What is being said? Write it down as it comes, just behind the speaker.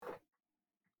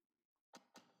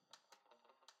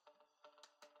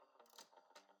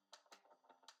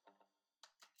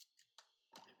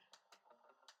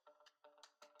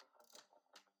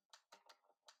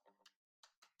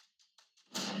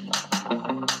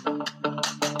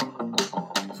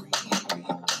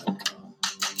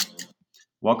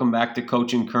Welcome back to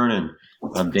Coaching Kernan.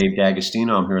 I'm Dave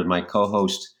D'Agostino. I'm here with my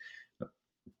co-host,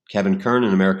 Kevin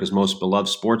Kernan, America's most beloved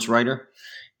sports writer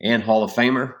and Hall of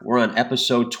Famer. We're on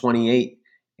episode 28,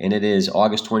 and it is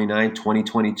August 29,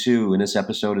 2022, and this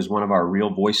episode is one of our real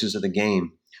voices of the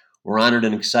game. We're honored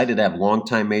and excited to have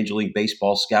longtime Major League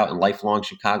Baseball scout and lifelong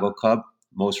Chicago Cub,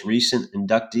 most recent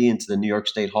inductee into the New York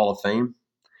State Hall of Fame,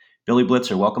 Billy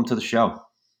Blitzer. Welcome to the show.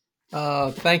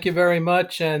 Thank you very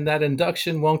much. And that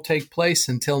induction won't take place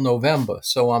until November,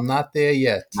 so I'm not there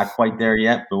yet. Not quite there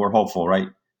yet, but we're hopeful, right?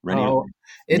 Ready? Oh,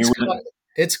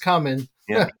 it's coming.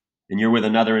 Yeah. And you're with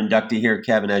another inductee here,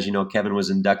 Kevin. As you know, Kevin was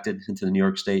inducted into the New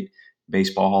York State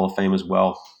Baseball Hall of Fame as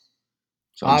well.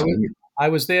 So I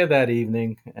was there that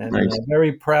evening, and nice.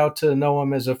 Very proud to know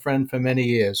him as a friend for many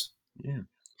years. Yeah.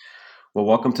 Well,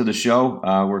 welcome to the show.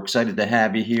 We're excited to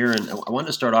have you here. And I wanted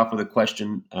to start off with a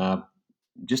question,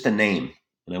 just a name.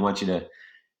 And I want you to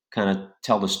kind of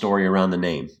tell the story around the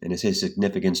name and his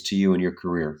significance to you in your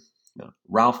career.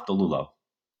 Ralph DiLullo.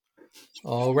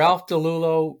 Oh, Ralph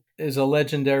DiLullo is a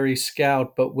legendary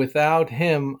scout, but without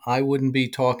him, I wouldn't be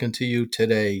talking to you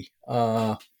today.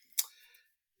 I'll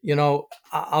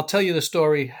tell you the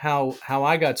story how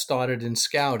I got started in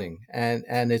scouting,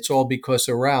 and it's all because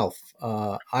of Ralph.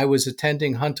 I was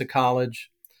attending Hunter College,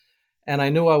 and I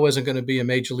knew I wasn't going to be a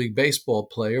Major League Baseball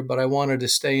player, but I wanted to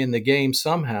stay in the game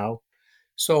somehow.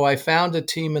 So I found a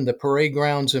team in the parade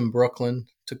grounds in Brooklyn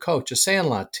to coach, a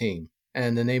sandlot team.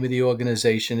 And the name of the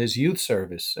organization is Youth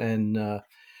Service. And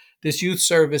this youth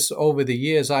service over the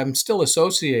years, I'm still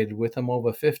associated with them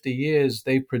over 50 years.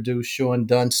 They produced Shawon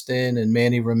Dunston and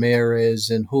Manny Rameriz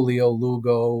and Julio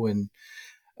Lugo and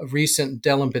recent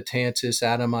Dellin Betances,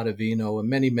 Adam Ottavino, and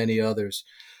many, many others.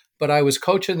 But I was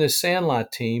coaching this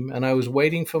sandlot team, and I was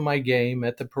waiting for my game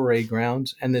at the parade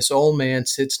grounds, and this old man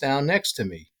sits down next to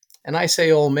me. And I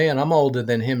say old man, I'm older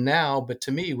than him now, but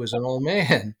to me he was an old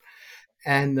man.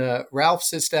 And Ralph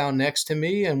sits down next to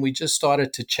me, and we just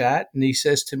started to chat. And he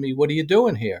says to me, "What are you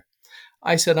doing here?"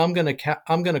 I said, I'm going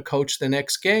to coach the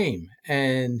next game."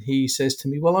 And he says to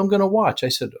me, "Well, I'm going to watch." I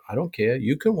said, "I don't care.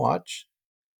 You can watch."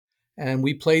 And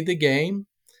we played the game.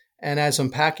 And as I'm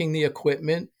packing the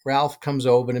equipment, Ralph comes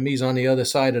over to me. He's on the other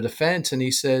side of the fence, and he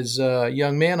says,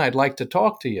 "Young man, I'd like to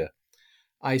talk to you."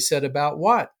 I said, "About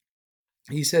what?"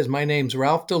 He says, "My name's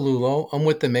Ralph DiLullo. I'm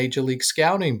with the Major League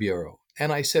Scouting Bureau."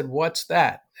 And I said, "What's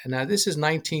that?" And now this is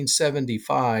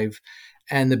 1975,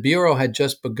 and the Bureau had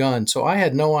just begun. So I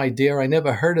had no idea. I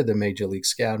never heard of the Major League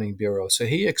Scouting Bureau. So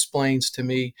he explains to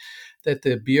me that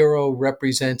the Bureau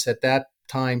represents at that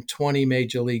time 20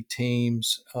 Major League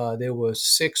teams. There were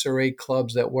 6 or 8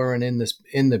 clubs that weren't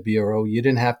in the Bureau. You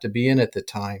didn't have to be in at the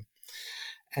time.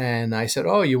 And I said,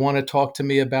 "Oh, you want to talk to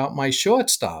me about my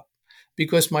shortstop?"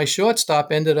 Because my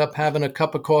shortstop ended up having a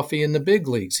cup of coffee in the big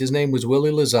leagues. His name was Willie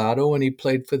Lasorda, and he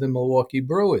played for the Milwaukee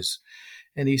Brewers.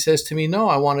 And he says to me, "No,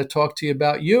 I want to talk to you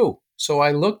about you." So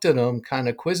I looked at him kind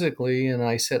of quizzically, and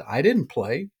I said, "I didn't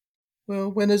play." "Well,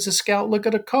 when does a scout look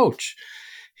at a coach?"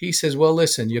 He says, "Well,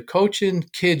 listen, you're coaching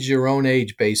kids your own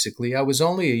age, basically." I was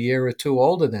only a year or two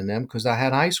older than them because I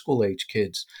had high school age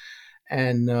kids.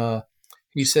 And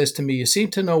he says to me, "You seem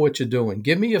to know what you're doing.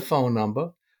 Give me your phone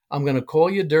number. I'm going to call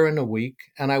you during the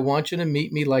week, and I want you to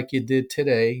meet me like you did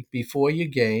today before your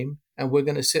game, and we're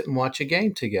going to sit and watch a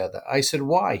game together." I said,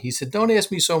 "Why?" He said, "Don't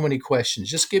ask me so many questions.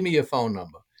 Just give me your phone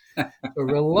number." So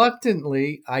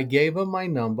reluctantly, I gave him my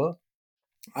number.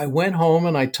 I went home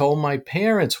and I told my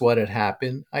parents what had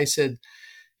happened. I said,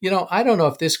 "I don't know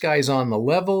if this guy's on the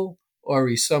level or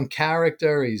he's some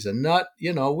character. He's a nut.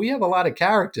 We have a lot of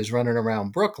characters running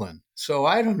around Brooklyn. So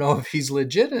I don't know if he's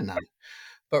legit or not."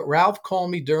 But Ralph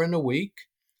called me during the week,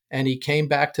 and he came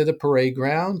back to the parade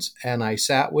grounds, and I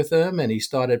sat with him, and he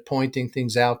started pointing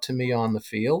things out to me on the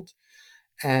field.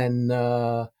 And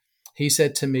he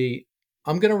said to me,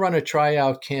 "I'm going to run a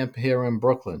tryout camp here in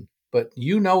Brooklyn, but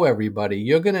you know everybody.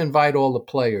 You're going to invite all the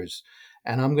players.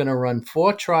 And I'm going to run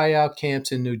 4 tryout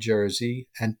camps in New Jersey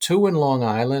and 2 in Long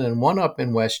Island and 1 up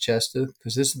in Westchester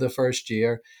because this is the first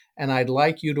year. And I'd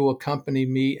like you to accompany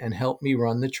me and help me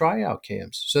run the tryout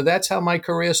camps." So that's how my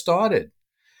career started.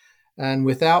 And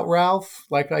without Ralph,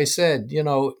 like I said,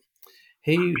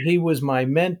 he was my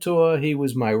mentor. He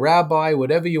was my rabbi,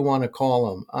 whatever you want to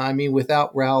call him. I mean,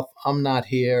 without Ralph, I'm not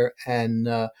here. And,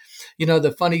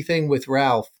 the funny thing with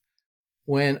Ralph,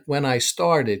 when I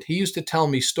started, he used to tell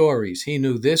me stories. He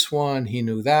knew this one, he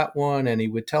knew that one, and he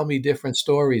would tell me different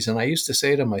stories. And I used to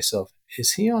say to myself,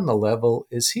 is he on the level?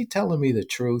 Is he telling me the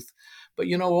truth?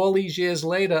 But, all these years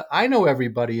later, I know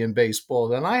everybody in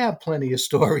baseball, and I have plenty of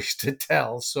stories to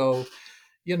tell. So,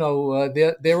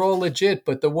 they're all legit.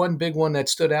 But the one big one that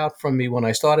stood out from me when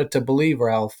I started to believe,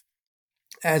 Ralph,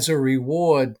 as a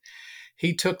reward,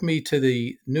 he took me to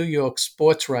the New York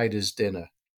Sports Writers Dinner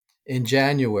in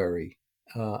January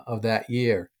of that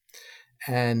year.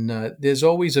 And there's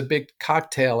always a big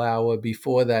cocktail hour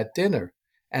before that dinner.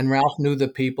 And Ralph knew the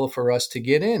people for us to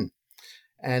get in.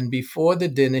 And before the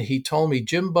dinner, he told me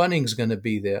Jim Bunning's going to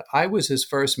be there. I was his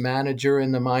first manager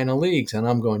in the minor leagues. And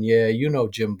I'm going, yeah,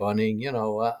 Jim Bunning.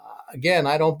 Again,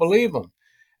 I don't believe him.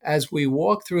 As we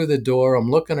walk through the door, I'm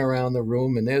looking around the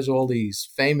room, and there's all these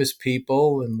famous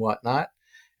people and whatnot.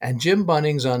 And Jim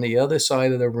Bunning's on the other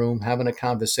side of the room having a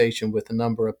conversation with a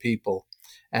number of people.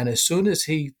 And as soon as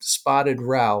he spotted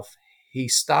Ralph, he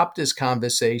stopped his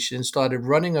conversation, started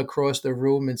running across the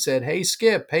room and said, hey,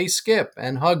 Skip,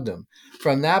 and hugged him.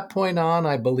 From that point on,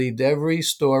 I believed every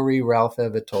story Ralph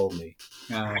ever told me.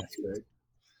 Oh, that's great.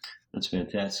 That's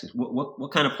fantastic.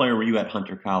 What kind of player were you at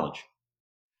Hunter College?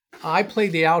 I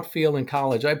played the outfield in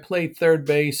college. I played third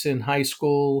base in high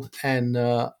school, and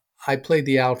I played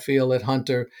the outfield at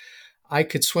Hunter. I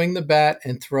could swing the bat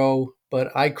and throw,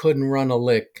 but I couldn't run a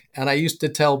lick. And I used to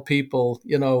tell people,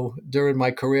 during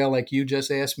my career, like you just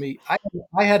asked me,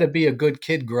 I had to be a good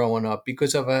kid growing up,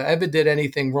 because if I ever did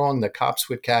anything wrong, the cops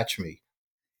would catch me.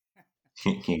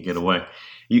 Can't get away.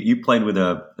 You played with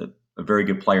a very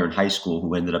good player in high school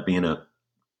who ended up being a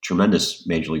tremendous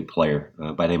major league player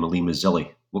by the name of Lee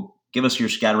Mazzilli. Well, give us your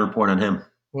scouting report on him.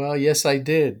 Well, yes, I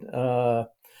did. I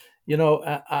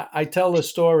tell the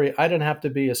story. I didn't have to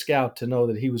be a scout to know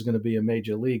that he was going to be a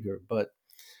major leaguer, but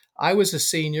I was a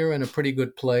senior and a pretty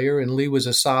good player, and Lee was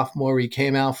a sophomore. He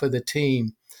came out for the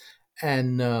team,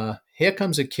 and here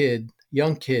comes a kid,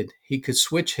 young kid. He could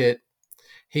switch hit.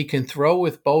 He can throw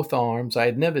with both arms. I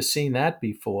had never seen that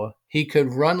before. He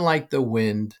could run like the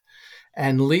wind.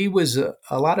 And Lee was, a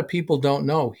lot of people don't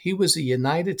know, he was a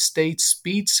United States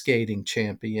speed skating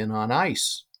champion on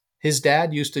ice. His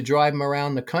dad used to drive him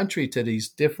around the country to these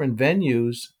different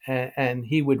venues, and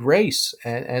he would race,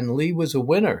 and Lee was a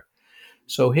winner.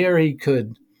 So here he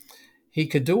could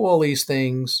do all these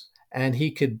things, and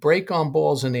he could break on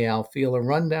balls in the outfield and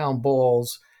run down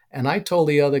balls. And I told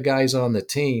the other guys on the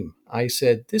team, I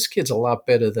said, this kid's a lot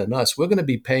better than us. We're going to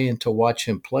be paying to watch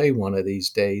him play one of these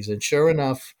days. And sure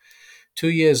enough, 2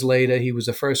 years later, he was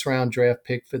a first-round draft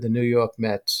pick for the New York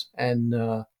Mets. And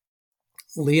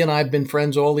Lee and I have been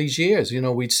friends all these years.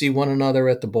 We'd see one another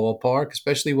at the ballpark,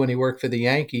 especially when he worked for the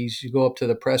Yankees. You go up to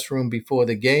the press room before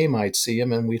the game, I'd see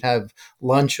him, and we'd have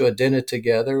lunch or dinner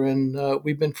together. And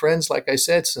we've been friends, like I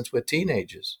said, since we're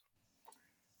teenagers.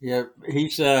 Yeah,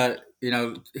 he's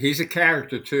he's a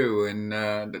character too,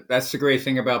 and that's the great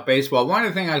thing about baseball. One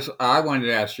of the things I wanted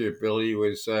to ask you, Billy,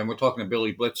 was, and we're talking to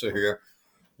Billy Blitzer here,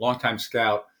 longtime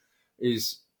scout,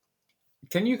 is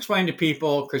can you explain to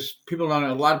people, because people don't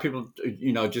know, a lot of people,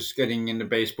 just getting into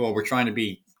baseball, we're trying to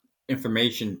be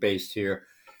information based here.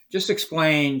 Just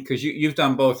explain, because you've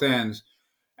done both ends,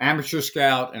 amateur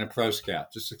scout and a pro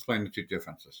scout. Just explain the two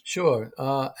differences. Sure.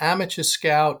 Amateur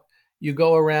scout, you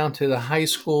go around to the high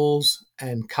schools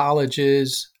and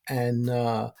colleges, and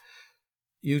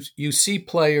you see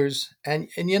players, and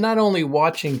you're not only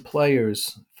watching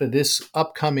players for this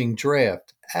upcoming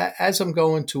draft. As I'm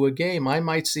going to a game, I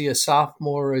might see a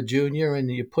sophomore or a junior, and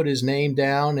you put his name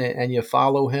down and you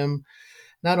follow him,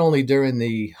 not only during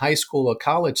the high school or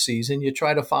college season, you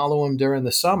try to follow him during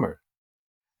the summer.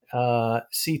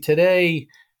 See, today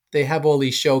they have all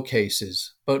these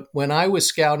showcases, but when I was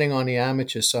scouting on the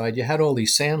amateur side, you had all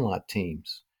these sandlot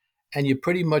teams, and you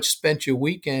pretty much spent your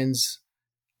weekends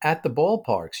at the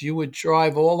ballparks. You would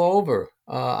drive all over.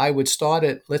 I would start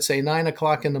at, let's say, 9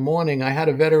 o'clock in the morning. I had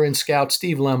a veteran scout,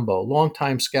 Steve Lembo,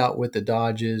 longtime scout with the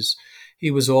Dodgers. He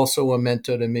was also a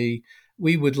mentor to me.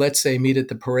 We would, let's say, meet at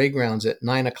the parade grounds at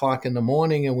 9 o'clock in the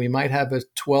morning, and we might have a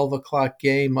 12 o'clock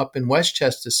game up in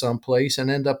Westchester someplace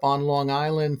and end up on Long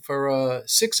Island for a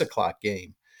 6 o'clock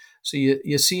game. So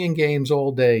you're seeing games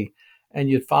all day, and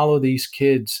you follow these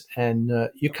kids, and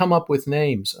you come up with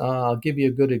names. I'll give you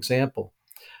a good example.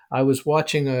 I was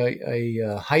watching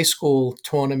a high school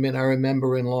tournament, I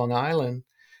remember, in Long Island,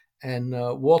 and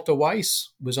Walter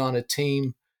Weiss was on a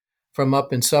team from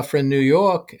up in Suffern, New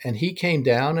York, and he came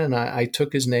down, and I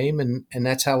took his name, and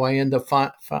that's how I ended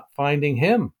up finding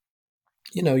him.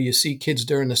 You see kids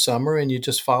during the summer, and you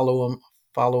just follow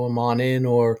them on in,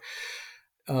 or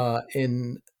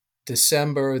in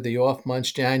December, the off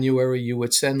months, January, you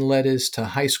would send letters to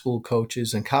high school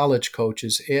coaches and college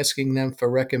coaches asking them for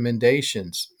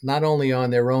recommendations, not only on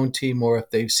their own team or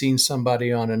if they've seen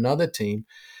somebody on another team.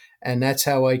 And that's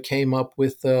how I came up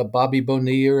with Bobby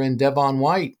Bonilla and Devon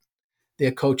White.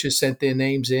 their coaches sent their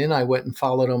names in. I went and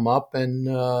followed them up, and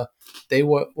they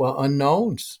were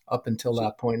unknowns up until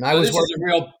that point. And I So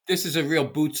was this is a real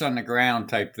boots on the ground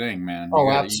type thing, man. Oh,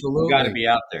 You got to absolutely. be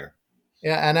out there.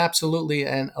 Yeah, and absolutely.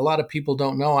 And a lot of people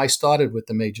don't know. I started with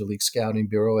the Major League Scouting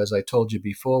Bureau, as I told you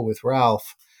before, with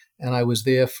Ralph. And I was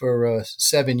there for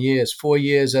 7 years, 4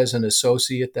 years as an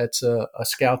associate. That's a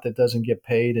scout that doesn't get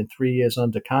paid, and 3 years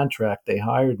under contract. They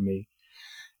hired me.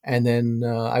 And then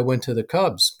I went to the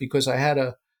Cubs because I had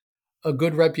a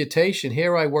good reputation.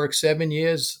 Here I worked 7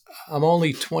 years. I'm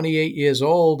only 28 years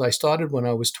old. I started when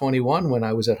I was 21 when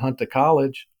I was at Hunter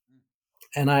College.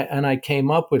 And I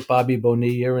came up with Bobby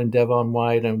Bonilla and Devon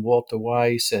White and Walter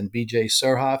Weiss and B.J.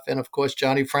 Surhoff and, of course,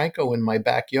 Johnny Franco in my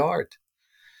backyard.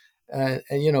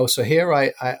 So here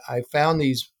I found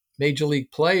these major league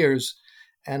players,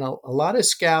 and a lot of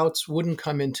scouts wouldn't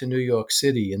come into New York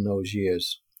City in those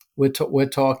years. We're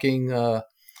talking the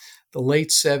late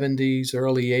 70s,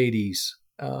 early 80s.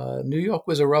 New York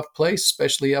was a rough place,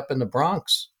 especially up in the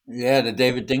Bronx. Yeah, the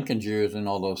David Dinkins years and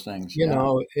all those things.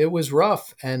 It was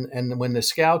rough. And when the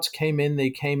scouts came in, they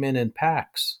came in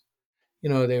packs.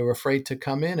 They were afraid to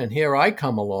come in. And here I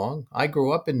come along. I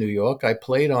grew up in New York. I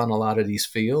played on a lot of these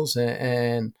fields,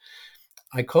 and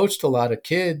I coached a lot of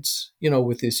kids,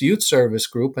 with this youth service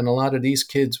group. And a lot of these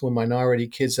kids were minority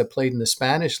kids that played in the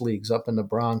Spanish leagues up in the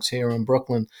Bronx, here in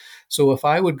Brooklyn. So if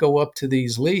I would go up to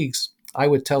these leagues, I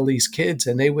would tell these kids,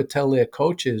 and they would tell their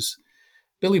coaches,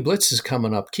 Billy Blitz is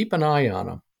coming up. Keep an eye on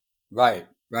him. Right.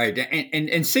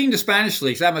 And seeing the Spanish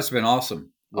leagues, that must have been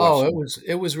awesome. Oh,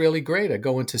 it was really great. I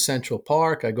go into Central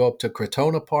Park. I go up to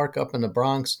Crotona Park up in the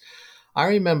Bronx. I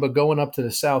remember going up to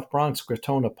the South Bronx,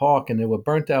 Crotona Park, and there were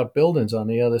burnt out buildings on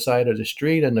the other side of the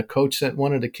street. And the coach sent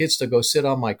one of the kids to go sit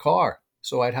on my car.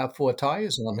 So I'd have 4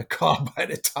 tires on the car by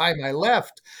the time I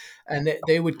left. And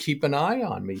they would keep an eye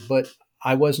on me. But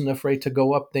I wasn't afraid to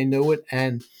go up. They knew it.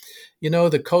 And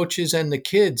the coaches and the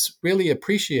kids really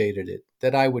appreciated it,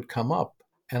 that I would come up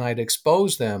and I'd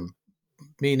expose them,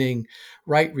 meaning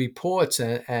write reports,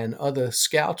 and other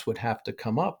scouts would have to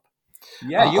come up.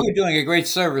 Yeah, you were doing a great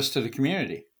service to the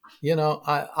community.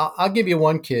 I'll give you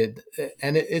one kid,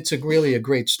 and it's really a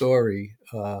great story.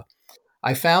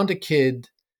 I found a kid,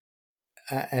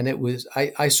 and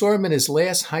I saw him in his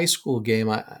last high school game.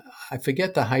 I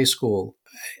forget the high school,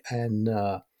 and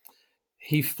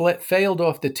he failed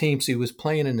off the team, so he was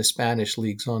playing in the Spanish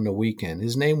leagues on the weekend.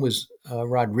 His name was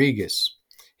Rodriguez.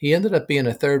 He ended up being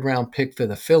a 3rd-round pick for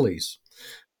the Phillies.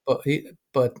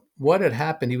 But what had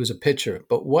happened, he was a pitcher.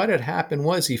 But what had happened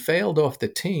was he failed off the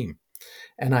team,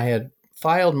 and I had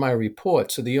filed my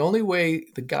report. So the only way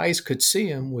the guys could see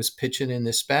him was pitching in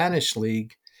the Spanish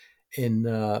league in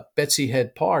Betsy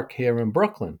Head Park here in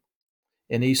Brooklyn,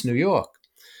 in East New York.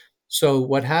 So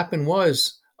what happened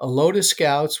was a load of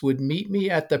scouts would meet me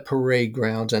at the parade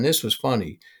grounds, and this was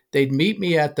funny. They'd meet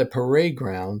me at the parade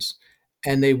grounds,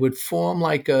 and they would form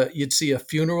you'd see a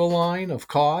funeral line of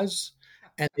cars,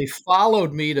 and they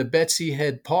followed me to Betsy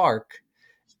Head Park,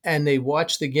 and they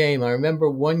watched the game. I remember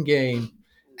one game,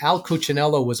 Al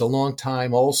Cuccinello was a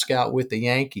long-time old scout with the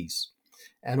Yankees,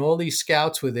 and all these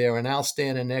scouts were there, and Al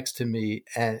standing next to me,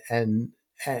 and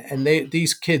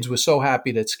these kids were so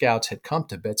happy that scouts had come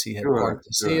to Betsy Head Park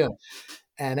to see him.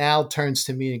 And Al turns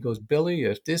to me and goes, Billy,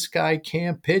 if this guy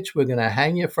can't pitch, we're going to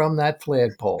hang you from that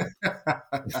flagpole.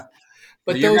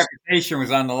 But your reputation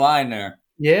was on the line there.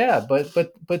 Yeah, but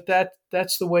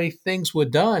that's the way things were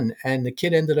done. And the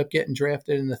kid ended up getting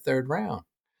drafted in the 3rd round.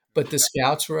 But the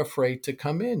scouts were afraid to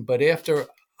come in. But after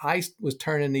I was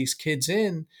turning these kids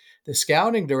in, the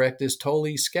scouting directors told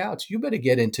these scouts, you better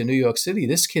get into New York City.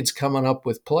 This kid's coming up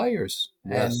with players.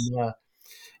 Yes.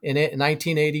 And in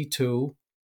 1982,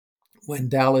 when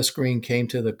Dallas Green came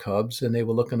to the Cubs and they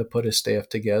were looking to put a staff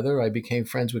together, I became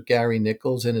friends with Gary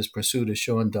Nichols in his pursuit of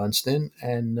Shawon Dunston.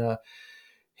 And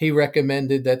he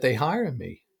recommended that they hire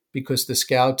me because the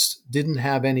scouts didn't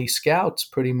have any scouts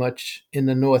pretty much in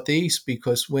the Northeast,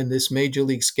 because when this Major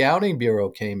League Scouting Bureau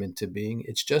came into being,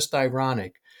 it's just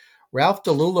ironic. Ralph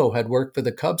DiLullo had worked for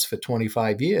the Cubs for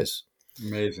 25 years.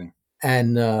 Amazing.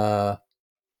 And Lenny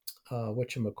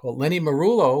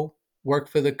Marullo worked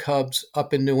for the Cubs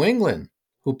up in New England,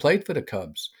 who played for the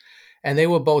Cubs. And they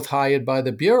were both hired by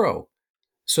the Bureau.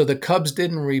 So the Cubs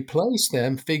didn't replace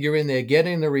them, figuring they're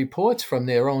getting the reports from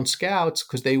their own scouts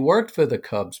because they worked for the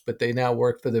Cubs, but they now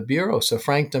work for the Bureau. So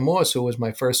Frank DeMorse, who was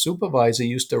my first supervisor,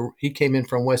 he came in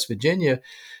from West Virginia.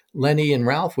 Lenny and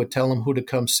Ralph would tell him who to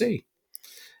come see.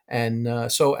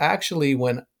 And so actually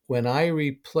when I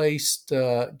replaced,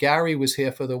 Gary was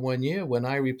here for the 1 year. When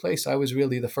I replaced, I was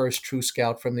really the first true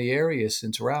scout from the area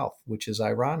since Ralph, which is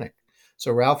ironic.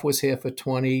 So Ralph was here for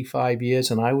 25 years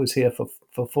and I was here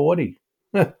for 40.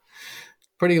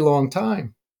 Pretty long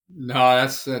time. No,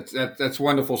 that's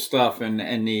wonderful stuff. And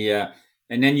then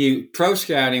you pro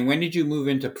scouting. When did you move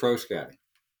into pro scouting?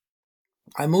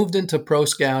 I moved into pro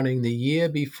scouting the year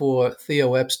before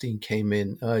Theo Epstein came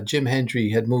in. Jim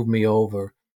Hendry had moved me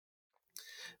over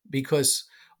because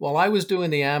while I was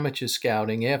doing the amateur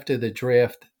scouting after the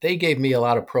draft, they gave me a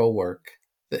lot of pro work.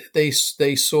 They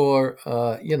saw,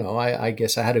 I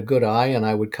guess I had a good eye and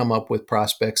I would come up with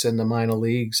prospects in the minor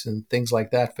leagues and things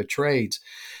like that for trades.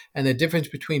 And the difference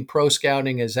between pro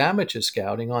scouting is amateur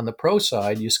scouting. On the pro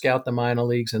side, you scout the minor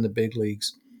leagues and the big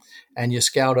leagues, and you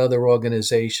scout other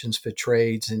organizations for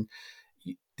trades. And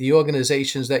the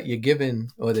organizations that you're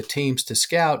given or the teams to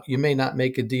scout, you may not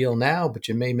make a deal now, but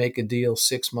you may make a deal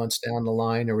 6 months down the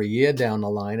line or a year down the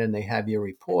line, and they have your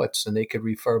reports and they could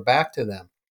refer back to them.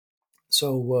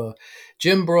 So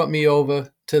Jim brought me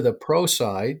over to the pro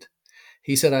side.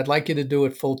 He said, I'd like you to do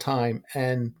it full time.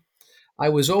 And I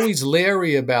was always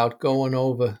leery about going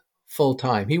over full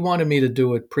time. He wanted me to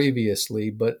do it previously,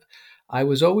 but I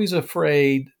was always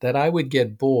afraid that I would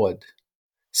get bored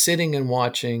sitting and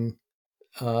watching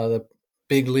the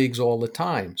big leagues all the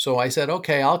time. So I said,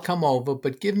 okay, I'll come over,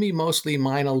 but give me mostly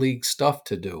minor league stuff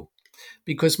to do.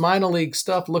 Because minor league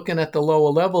stuff, looking at the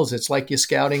lower levels, it's like you're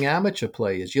scouting amateur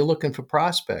players. You're looking for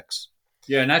prospects.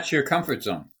 Yeah, and that's your comfort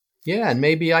zone. Yeah, and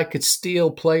maybe I could steal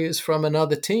players from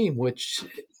another team, which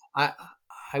I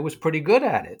was pretty good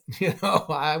at it.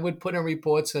 I would put in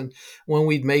reports, and when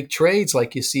we'd make trades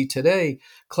like you see today,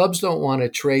 clubs don't want to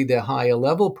trade their higher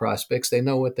level prospects. They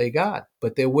know what they got,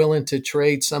 but they're willing to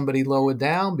trade somebody lower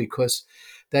down because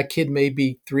that kid may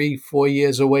be 3-4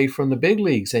 years away from the big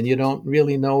leagues, and you don't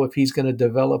really know if he's going to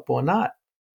develop or not.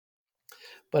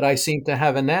 But I seem to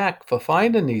have a knack for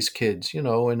finding these kids,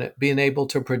 and being able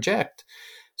to project.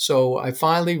 So I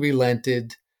finally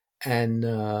relented, and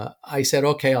I said,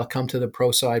 okay, I'll come to the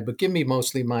pro side, but give me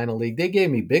mostly minor league. They gave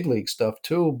me big league stuff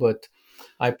too, but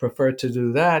I prefer to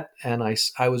do that. And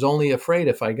I was only afraid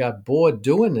if I got bored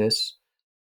doing this,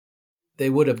 they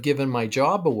would have given my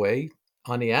job away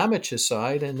on the amateur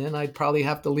side, and then I'd probably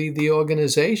have to leave the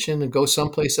organization and go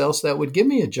someplace else that would give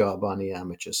me a job on the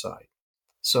amateur side.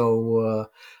 So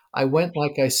I went,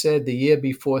 like I said, the year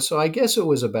before. So I guess it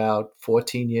was about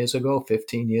 15 years ago,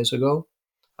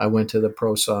 I went to the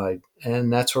pro side,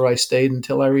 and that's where I stayed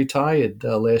until I retired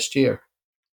last year.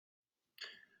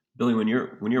 Billy, when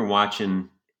you're watching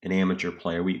an amateur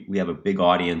player, we have a big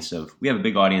audience of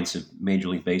Major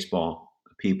League Baseball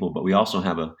people, but we also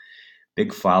have a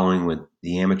big following with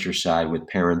the amateur side with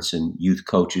parents and youth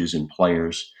coaches and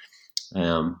players.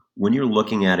 When you're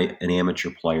looking at an amateur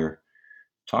player,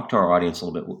 talk to our audience a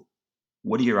little bit.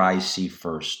 What do your eyes see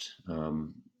first?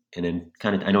 And then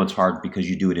I know it's hard because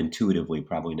you do it intuitively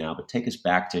probably now, but take us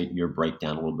back to your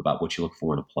breakdown a little bit about what you look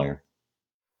for in a player.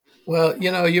 Well,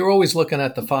 you're always looking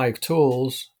at the 5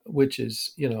 tools, which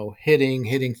is,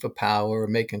 hitting for power,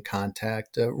 making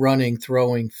contact, running,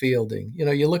 throwing, fielding.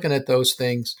 You're looking at those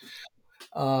things.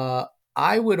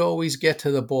 I would always get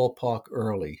to the ballpark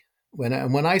early.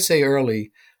 When I say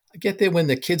early, I get there when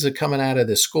the kids are coming out of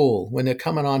the school, when they're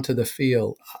coming onto the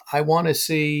field. I want to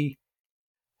see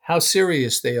how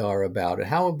serious they are about it,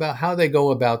 how they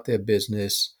go about their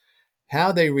business,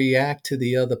 how they react to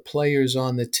the other players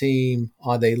on the team.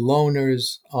 Are they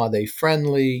loners? Are they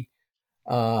friendly?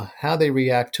 How they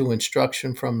react to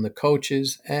instruction from the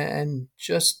coaches, and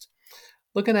just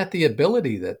looking at the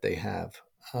ability that they have.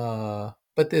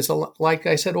 But there's like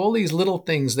I said, all these little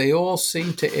things, they all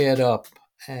seem to add up.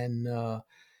 And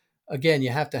again, you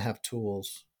have to have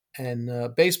tools.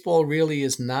 And baseball really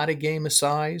is not a game of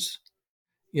size.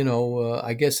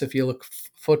 I guess if you look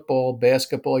football,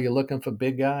 basketball, you're looking for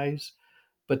big guys.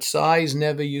 But size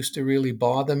never used to really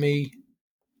bother me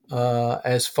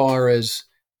as far as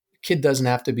kid doesn't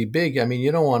have to be big. I mean,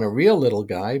 you don't want a real little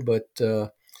guy, but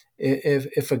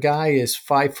if a guy is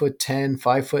 5'10",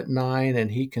 5'9",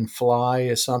 and he can fly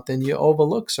or something, you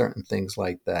overlook certain things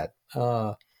like that.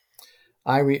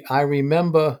 I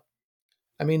remember,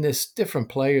 there's different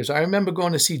players. I remember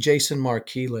going to see Jason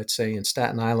Marquis, let's say, in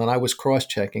Staten Island. I was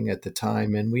cross-checking at the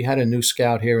time, and we had a new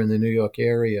scout here in the New York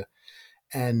area.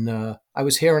 And I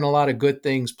was hearing a lot of good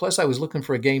things. Plus, I was looking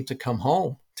for a game to come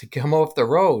off the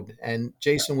road. And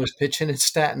Jason was pitching in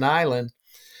Staten Island.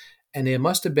 And there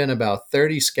must have been about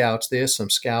 30 scouts there, some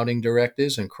scouting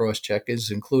directors and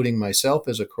cross-checkers, including myself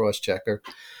as a cross-checker.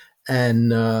 And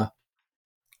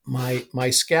my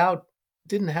scout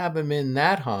didn't have him in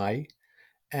that high.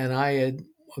 And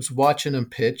was watching him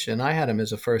pitch, and I had him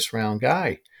as a first-round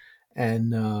guy.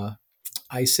 And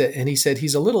I said, and he said,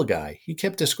 he's a little guy. He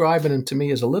kept describing him to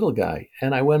me as a little guy.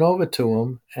 And I went over to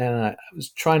him and I was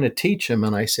trying to teach him.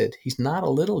 And I said, he's not a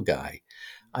little guy.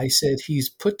 I said, he's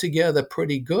put together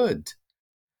pretty good.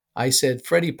 I said,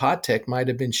 Freddie Patek might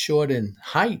have been short in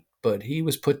height, but he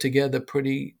was put together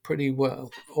pretty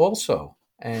well also.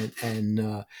 And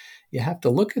you have to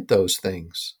look at those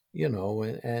things,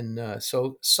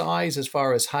 so size as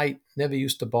far as height never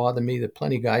used to bother me. There are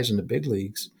plenty of guys in the big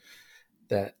leagues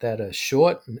that are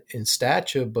short in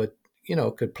stature, but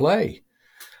could play.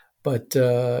 But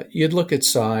you'd look at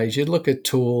size, you'd look at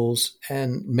tools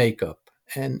and makeup.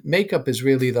 And makeup is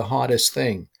really the hardest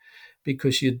thing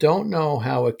because you don't know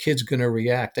how a kid's going to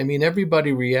react. I mean,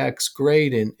 everybody reacts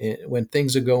great when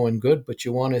things are going good, but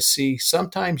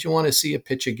sometimes you want to see a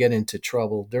pitcher get into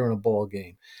trouble during a ball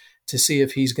game to see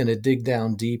if he's going to dig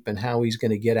down deep and how he's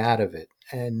going to get out of it.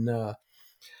 And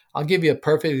I'll give you a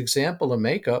perfect example of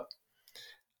makeup.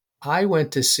 I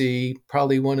went to see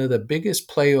probably one of the biggest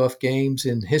playoff games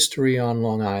in history on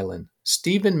Long Island.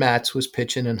 Steven Matz was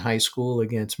pitching in high school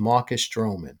against Marcus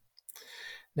Stroman.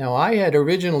 Now, I had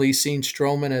originally seen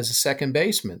Stroman as a second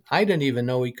baseman. I didn't even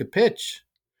know he could pitch.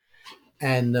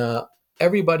 And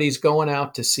everybody's going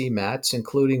out to see Matz,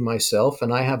 including myself,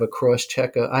 and I have a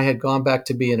cross-checker. I had gone back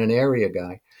to being an area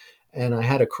guy, and I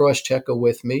had a cross-checker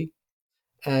with me.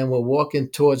 And we're walking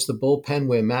towards the bullpen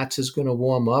where Matz is going to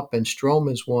warm up and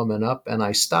Stroman's warming up. And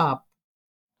I stop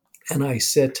and I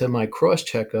said to my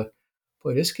cross-checker,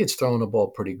 boy, this kid's throwing the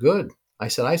ball pretty good. I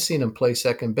said, I've seen him play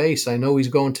second base. I know he's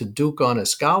going to Duke on a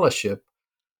scholarship,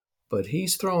 but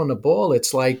he's throwing the ball.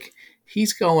 It's like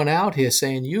he's going out here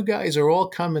saying, you guys are all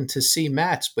coming to see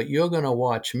Matz, but you're going to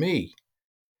watch me.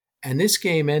 And this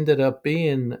game ended up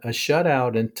being a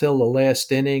shutout until the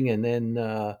last inning. And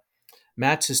then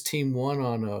Matz's team won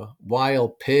on a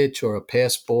wild pitch or a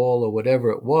pass ball or whatever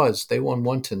it was. They won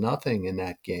 1-0 in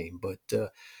that game.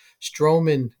 But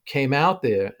Stroman came out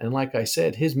there, and like I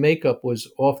said, his makeup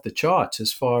was off the charts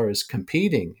as far as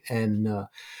competing. And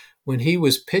when he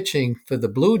was pitching for the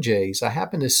Blue Jays, I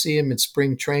happened to see him in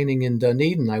spring training in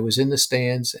Dunedin. I was in the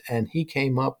stands, and he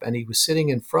came up, and he was sitting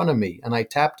in front of me, and I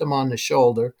tapped him on the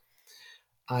shoulder.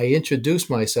 I introduced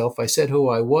myself. I said who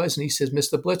I was, and he says,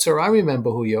 Mr. Blitzer, I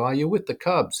remember who you are. You're with the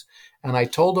Cubs. And I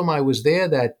told him I was there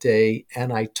that day,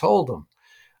 and I told him,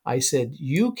 I said,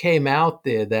 you came out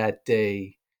there that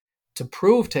day to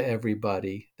prove to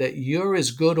everybody that you're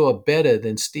as good or better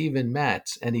than Steven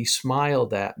Matz. And he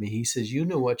smiled at me. He says, you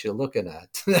knew what you're looking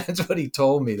at. That's what he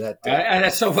told me that day.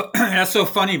 That's so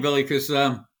funny, Billy, because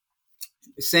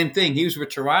same thing. He was with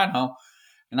Toronto,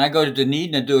 and I go to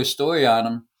Dunedin to do a story on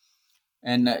him.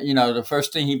 And, the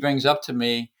first thing he brings up to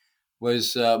me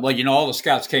was, all the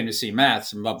scouts came to see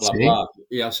Matz and blah, blah, blah.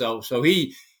 Yeah. So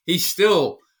he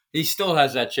still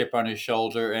has that chip on his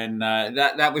shoulder. And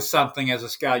that was something as a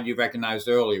scout you recognized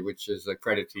early, which is a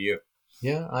credit to you.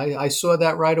 Yeah, I saw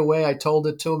that right away. I told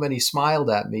it to him and he smiled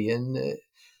at me. And,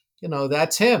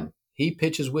 that's him. He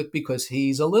pitches because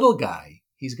he's a little guy.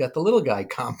 He's got the little guy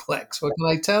complex. What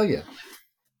can I tell you?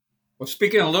 Well,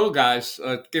 speaking of little guys,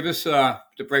 give us the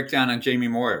breakdown on Jaimie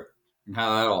Moyer and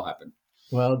how that all happened.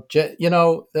 Well,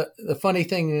 the funny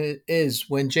thing is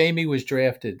when Jaimie was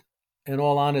drafted, in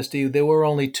all honesty, there were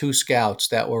only 2 scouts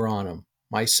that were on him,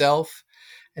 myself,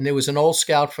 and there was an old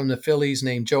scout from the Phillies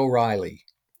named Joe Riley.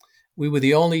 We were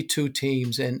the only 2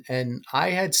 teams, and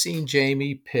I had seen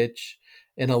Jaimie pitch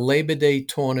in a Labor Day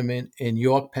tournament in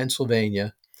York,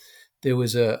 Pennsylvania. There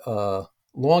was a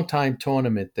long-time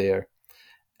tournament there.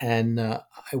 And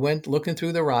I went looking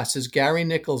through the rosters. Gary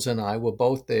Nichols and I were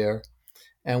both there.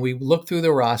 And we looked through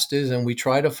the rosters and we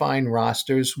tried to find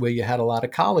rosters where you had a lot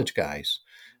of college guys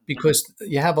because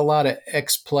you have a lot of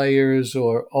ex-players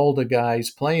or older guys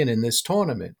playing in this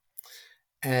tournament.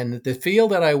 And the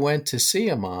field that I went to see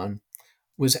him on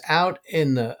was out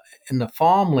in the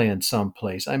farmland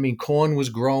someplace. I mean, corn was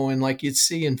growing like you'd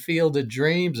see in Field of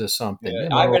Dreams or something.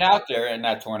 Yeah, I've been out there in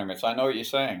that tournament, so I know what you're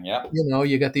saying. Yeah.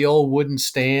 You got the old wooden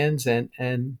stands,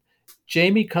 and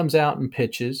Jaimie comes out and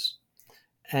pitches,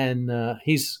 and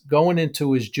he's going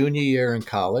into his junior year in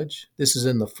college. This is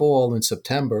in the fall in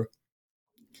September.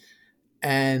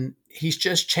 And he's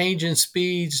just changing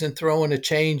speeds and throwing a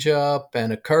changeup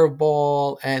and a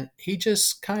curveball, and he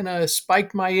just kind of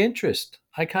spiked my interest.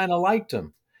 I kind of liked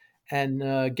him.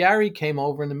 And Gary came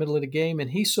over in the middle of the game,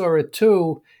 and he saw it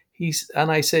too.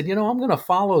 And I said, I'm going to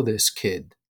follow this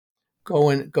kid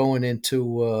going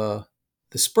into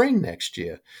the spring next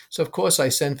year. So, of course, I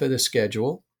sent for the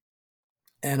schedule,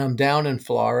 and I'm down in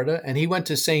Florida. And he went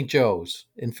to St. Joe's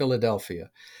in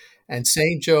Philadelphia. And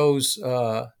St. Joe's,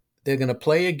 they're going to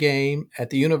play a game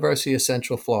at the University of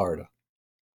Central Florida.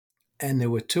 and there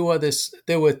were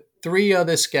three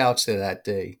other scouts there that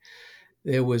day.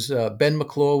 There was Ben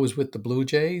McClure was with the Blue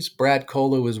Jays, Brad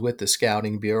Kohler was with the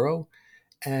Scouting Bureau,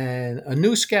 and a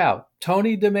new scout,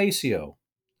 Tony DeMacio,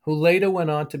 who later went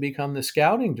on to become the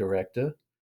scouting director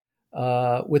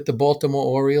with the Baltimore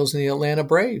Orioles and the Atlanta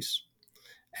Braves.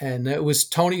 And it was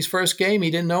Tony's first game.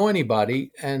 He didn't know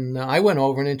anybody. And I went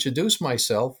over and introduced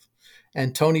myself.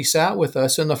 And Tony sat with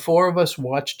us, and the four of us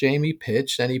watched Jaimie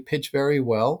pitch, and he pitched very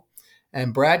well.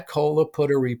 And Brad Kohler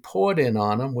put a report in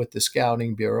on him with the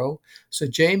Scouting Bureau. So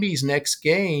Jaimie's next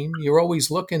game, you're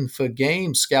always looking for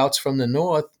game scouts from the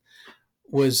North,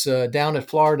 was down at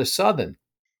Florida Southern.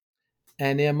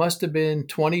 And there must have been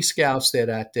 20 scouts there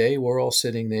that day. We're all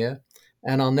sitting there.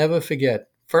 And I'll never forget,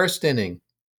 first inning,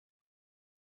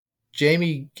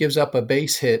 Jaimie gives up a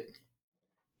base hit.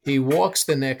 He walks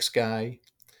the next guy.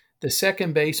 The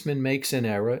second baseman makes an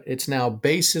error. It's now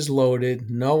bases loaded,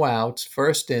 no outs,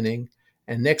 first inning,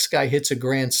 and next guy hits a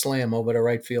grand slam over the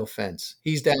right field fence.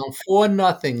 He's down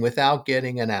 4-0 without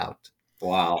getting an out.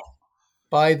 Wow.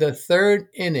 By the third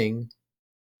inning,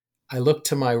 I look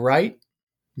to my right,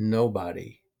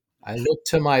 nobody. I look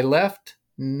to my left,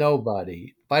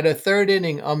 nobody. By the third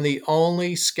inning, I'm the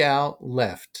only scout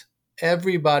left.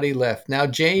 Everybody left. Now,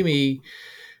 Jaimie,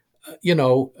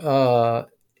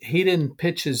 he didn't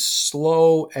pitch as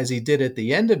slow as he did at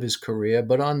the end of his career,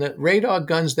 but on the radar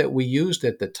guns that we used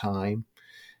at the time,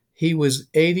 he was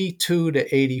 82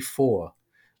 to 84,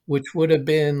 which would have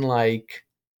been like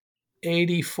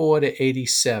 84 to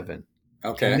 87.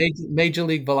 Okay. And major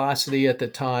league velocity at the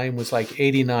time was like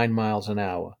 89 miles an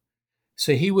hour.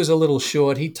 So he was a little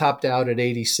short. He topped out at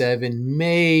 87,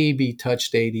 maybe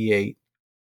touched 88.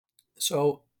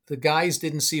 So the guys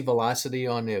didn't see velocity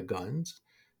on their guns,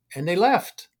 and they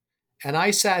left. And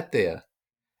I sat there,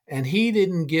 and he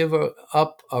didn't give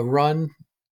up a run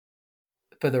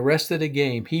for the rest of the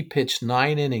game. He pitched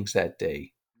 9 innings that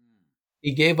day.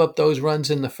 He gave up those runs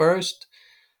in the first.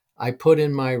 I put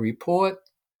in my report.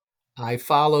 I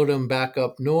followed him back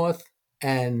up north.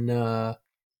 And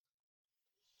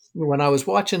when I was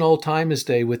watching Old Timers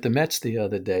Day with the Mets the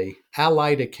other day,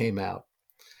 Leiter came out.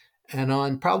 And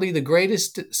on probably the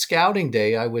greatest scouting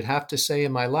day, I would have to say,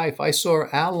 in my life, I saw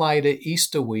Leiter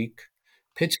Easter week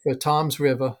pitch for Toms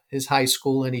River, his high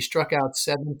school, and he struck out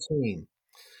 17.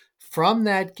 From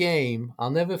that game,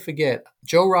 I'll never forget,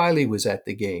 Joe Riley was at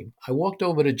the game. I walked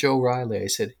over to Joe Riley. I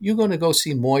said, "You going to go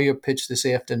see Moyer pitch this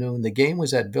afternoon?" The game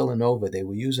was at Villanova. They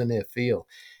were using their field.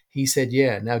 He said,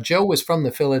 "Yeah." Now, Joe was from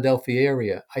the Philadelphia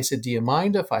area. I said, "Do you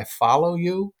mind if I follow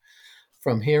you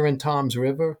from here in Toms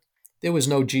River?" There was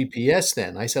no GPS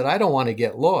then. I said, "I don't want to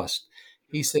get lost."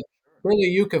 He said, "Billy,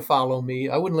 you could follow me.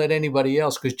 I wouldn't let anybody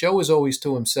else," because Joe was always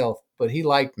to himself, but he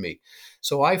liked me.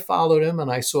 So I followed him,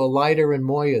 and I saw Leiter and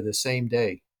Moyer the same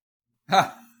day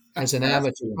as an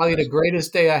amateur. Probably the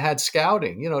greatest day I had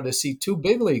scouting, to see two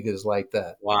big leaguers like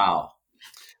that. Wow.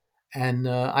 And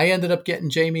I ended up getting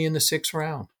Jaimie in the 6th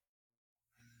round.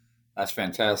 That's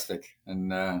fantastic. And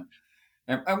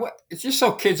what, it's just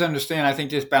so kids understand. I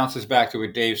think this bounces back to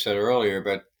what Dave said earlier,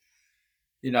 but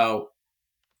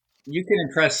you can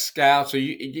impress scouts, or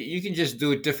you can just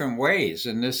do it different ways.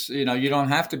 And this, you don't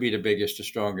have to be the biggest or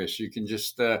strongest. You can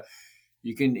just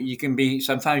you can be,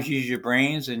 sometimes use your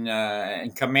brains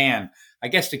and command. I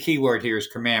guess the key word here is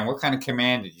command. What kind of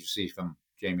command did you see from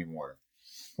Jaimie Moyer?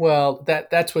 Well,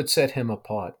 that's what set him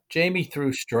apart. Jaimie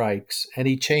threw strikes, and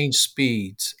he changed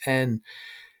speeds. And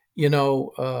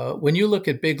when you look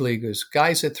at big leaguers,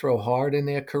 guys that throw hard in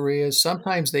their careers,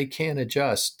 sometimes they can't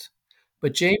adjust.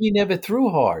 But Jaimie never threw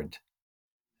hard,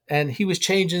 and he was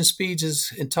changing speeds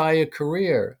his entire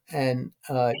career. And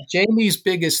Jaimie's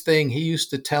biggest thing, he used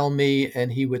to tell me,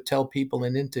 and he would tell people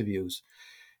in interviews,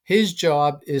 his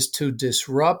job is to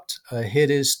disrupt a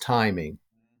hitter's timing.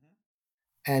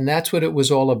 And that's what it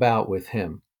was all about with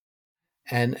him.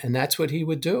 And that's what he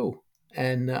would do.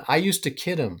 And I used to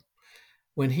kid him.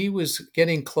 When he was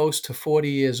getting close to 40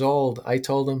 years old, I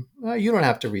told him, "You don't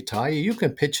have to retire. You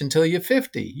can pitch until you're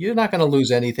 50. You're not going to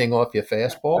lose anything off your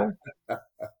fastball."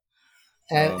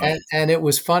 And it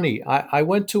was funny. I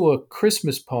went to a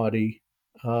Christmas party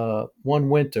one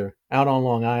winter out on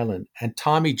Long Island, and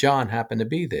Tommy John happened to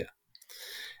be there.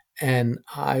 And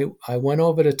I went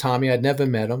over to Tommy. I'd never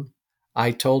met him.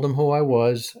 I told him who I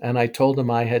was, and I told him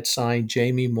I had signed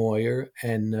Jaimie Moyer.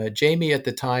 And Jaimie at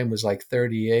the time was like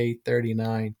 38,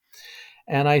 39.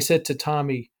 And I said to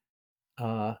Tommy,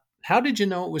 "How did you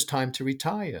know it was time to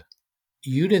retire?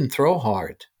 You didn't throw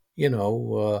hard,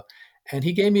 And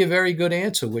he gave me a very good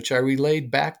answer, which I relayed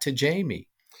back to Jaimie.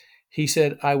 He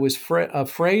said, "I was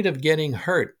afraid of getting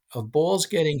hurt of balls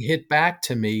getting hit back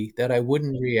to me that I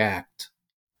wouldn't react.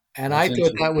 And I That's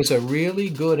thought interesting. that was a really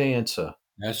good answer.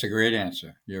 That's a great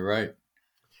answer. You're right,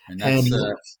 and And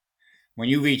that's when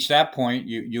you reach that point,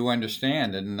 you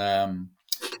understand, and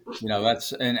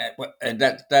that's and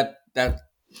that.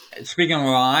 Speaking of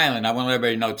Long Island, I want to let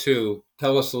everybody know too.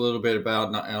 Tell us a little bit about,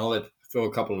 and I'll let throw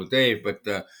a couple of Dave, but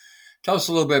tell us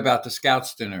a little bit about the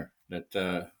Scouts dinner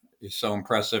that is so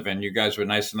impressive. And you guys were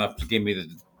nice enough to give me the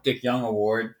Dick Young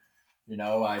Award.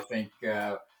 I think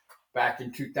back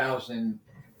in 2000.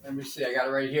 Let me see, I got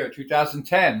it right here,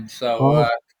 2010. So oh,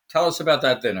 tell us about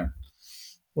that dinner.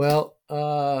 well,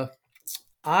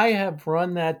 I have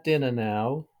run that dinner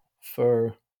now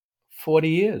for 40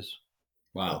 years,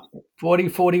 Wow.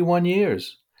 41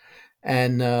 years.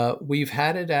 And we've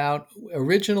had it out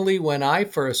originally when I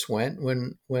first went,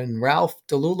 when Ralph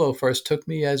DiLullo first took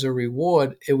me as a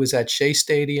reward, it was at Shea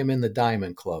Stadium in the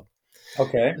Diamond Club.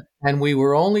 Okay. And we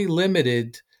were only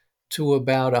limited to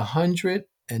about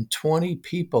 120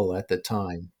 people at the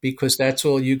time because that's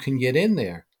all you can get in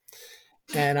there.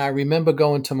 And I remember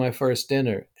going to my first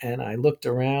dinner and I looked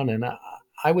around and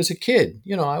I was a kid.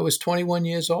 I was 21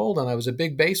 years old and I was a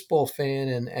big baseball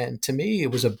fan. And to me,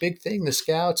 it was a big thing, the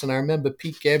Scouts. And I remember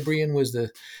Pete Gabrian was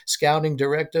the scouting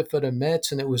director for the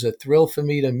Mets. And it was a thrill for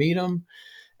me to meet him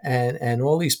and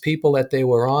all these people that they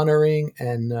were honoring.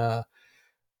 And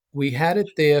we had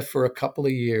it there for a couple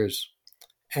of years.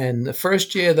 And the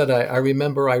first year that I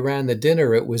remember I ran the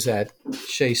dinner, it was at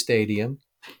Shea Stadium.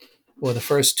 Well, the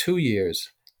first 2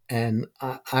 years. And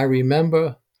I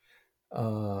remember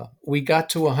we got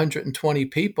to 120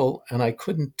 people and I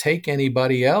couldn't take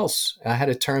anybody else. I had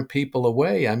to turn people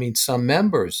away. I mean, some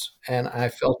members, and I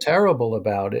felt terrible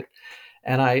about it.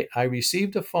 And I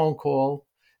received a phone call.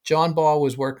 John Barr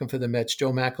was working for the Mets.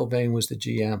 Joe McIlvaine was the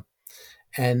GM.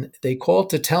 And they called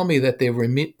to tell me that they were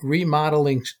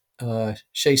remodeling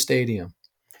Shea Stadium.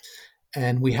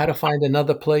 And we had to find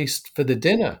another place for the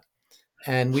dinner.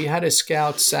 And we had a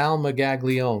scout, Sal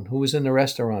Magaglione, who was in the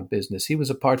restaurant business. He was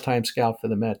a part-time scout for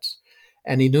the Mets.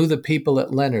 And he knew the people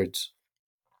at Leonard's.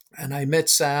 And I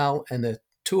met Sal, and the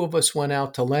two of us went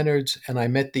out to Leonard's, and I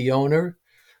met the owner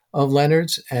of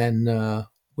Leonard's. And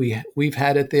we've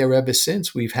had it there ever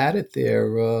since. We've had it there,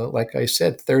 like I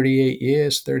said, 38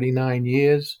 years, 39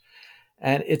 years.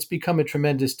 And it's become a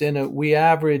tremendous dinner. We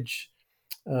average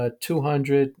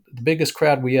 200. The biggest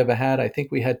crowd we ever had, I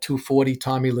think we had 240.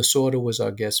 Tommy Lasorda was our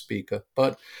guest speaker.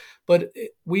 But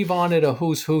we've honored a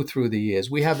who's who through the years.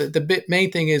 We have the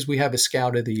main thing is we have a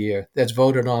Scout of the Year that's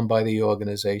voted on by the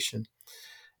organization,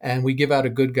 and we give out a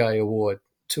Good Guy Award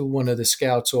to one of the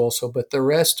Scouts also. But the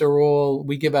rest are all,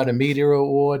 we give out a Media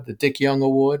Award, the Dick Young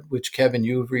Award, which Kevin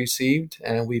you've received,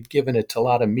 and we've given it to a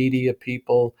lot of media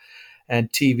people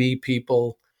and TV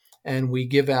people. And we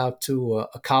give out to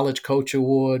a college coach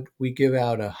award. We give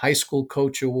out a high school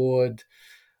coach award.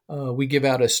 We give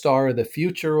out a Star of the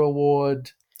Future award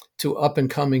to up and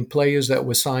coming players that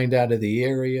were signed out of the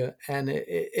area. And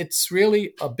it's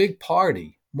really a big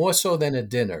party, more so than a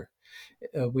dinner.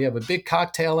 We have a big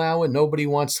cocktail hour. Nobody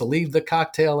wants to leave the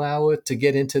cocktail hour to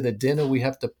get into the dinner. We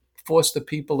have to force the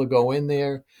people to go in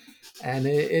there. And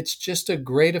it's just a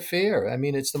great affair. I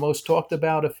mean, it's the most talked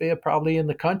about affair probably in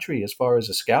the country as far as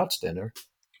a Scouts dinner.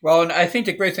 Well, and I think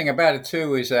the great thing about it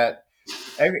too is that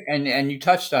and you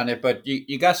touched on it, but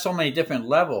you got so many different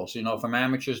levels, from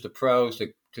amateurs to pros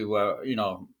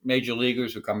to major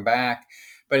leaguers who come back.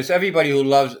 But it's everybody who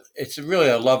loves. It's really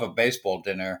a love of baseball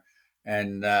dinner,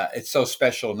 and it's so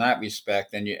special in that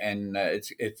respect. And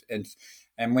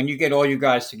when you get all you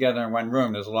guys together in one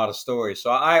room, there's a lot of stories.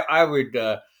 So I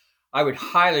would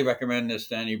highly recommend this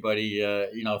to anybody.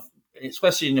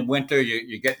 Especially in the winter,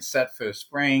 you're getting set for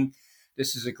spring.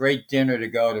 This is a great dinner to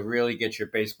go to really get your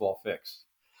baseball fix.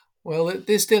 Well,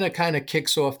 this dinner kind of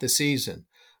kicks off the season.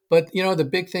 But, the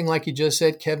big thing, like you just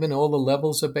said, Kevin, all the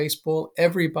levels of baseball,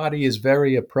 everybody is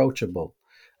very approachable.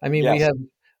 I mean, Yes.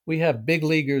 we have big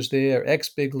leaguers there,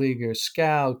 ex-big leaguers,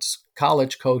 scouts,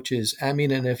 college coaches. I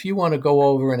mean, and if you want to go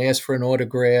over and ask for an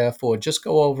autograph or just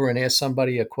go over and ask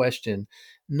somebody a question,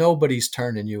 nobody's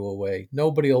turning you away.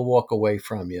 Nobody will walk away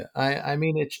from you. I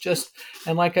mean, it's just,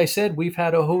 and like I said, we've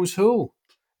had a who's who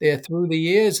there through the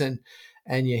years, and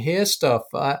you hear stuff.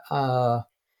 I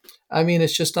mean,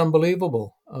 it's just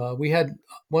unbelievable. We had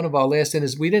one of our last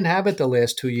dinners. We didn't have it the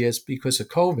last 2 years because of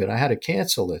COVID. I had to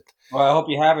cancel it. Well, I hope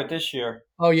you have it this year.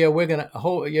 Oh yeah, we're gonna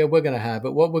have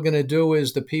it. What we're gonna do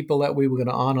is the people that we were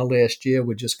gonna honor last year,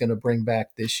 we're just gonna bring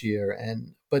back this year.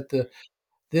 But the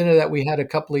dinner that we had a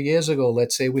couple of years ago,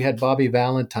 let's say we had Bobby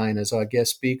Valentine as our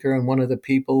guest speaker, and one of the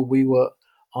people we were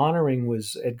honoring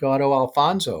was Edgardo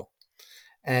Alfonso,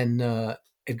 and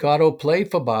Edgardo played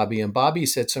for Bobby, and Bobby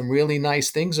said some really nice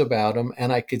things about him.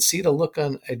 And I could see the look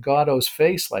on Edgardo's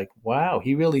face like, wow,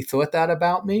 he really thought that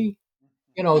about me?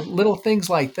 Little things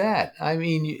like that. I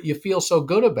mean, you feel so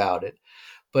good about it.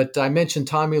 But I mentioned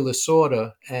Tommy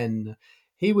Lasorda, and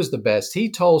he was the best. He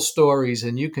told stories,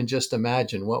 and you can just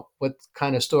imagine what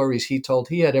kind of stories he told.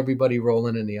 He had everybody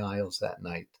rolling in the aisles that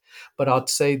night. But I'll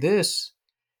say this,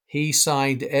 he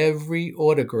signed every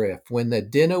autograph. When the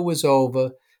dinner was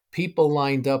over, people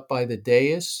lined up by the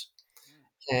dais,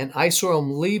 and I saw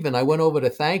him leave, and I went over to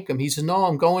thank him. He said, "No,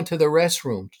 I'm going to the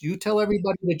restroom. You tell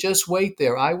everybody to just wait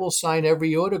there. I will sign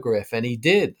every autograph." And he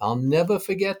did. I'll never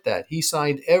forget that. He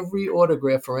signed every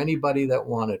autograph for anybody that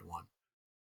wanted one.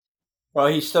 Well,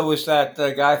 he still was that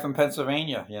guy from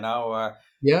Pennsylvania,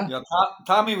 Yeah.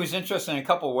 Tommy was interesting in a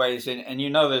couple of ways, and you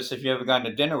know this if you ever gone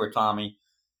to dinner with Tommy.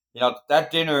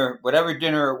 That dinner, whatever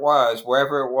dinner it was,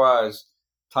 wherever it was,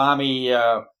 Tommy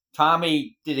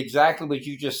did exactly what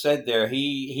you just said there.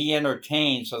 He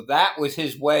entertained, so that was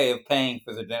his way of paying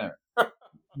for the dinner.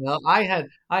 Well,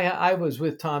 I was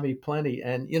with Tommy plenty,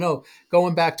 and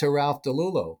going back to Ralph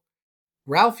DiLullo,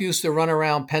 Ralph used to run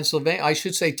around Pennsylvania. I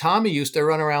should say Tommy used to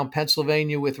run around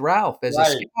Pennsylvania with Ralph as a Right,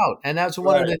 scout, and that's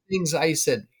one of the things I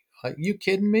said. Are you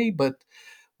kidding me? But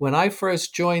when I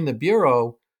first joined the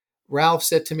Bureau, Ralph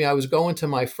said to me, I was going to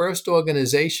my first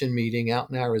organization meeting out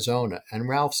in Arizona. And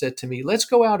Ralph said to me, let's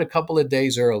go out a couple of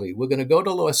days early. We're going to go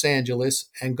to Los Angeles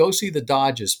and go see the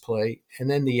Dodgers play and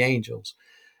then the Angels.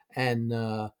 And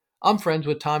I'm friends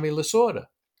with Tommy Lasorda.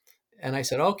 And I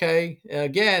said, okay,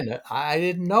 again, I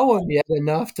didn't know him yet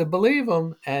enough to believe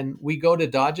him. And we go to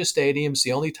Dodger Stadium. It's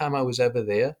the only time I was ever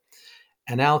there.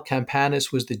 And Al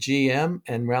Campanis was the GM.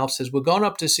 And Ralph says, we're going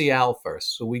up to see Al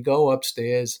first. So we go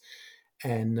upstairs,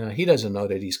 and he doesn't know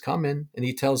that he's coming. And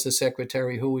he tells the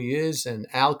secretary who he is. And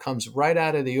Al comes right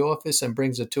out of the office and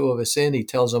brings the two of us in. He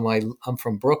tells him I'm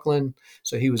from Brooklyn.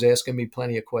 So he was asking me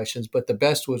plenty of questions. But the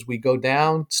best was we go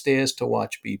downstairs to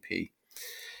watch BP.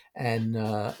 And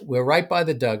we're right by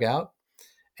the dugout.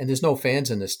 And there's no fans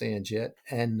in the stands yet.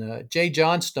 And Jay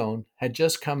Johnstone had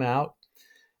just come out.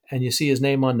 And you see his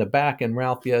name on the back, and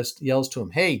Ralph yells to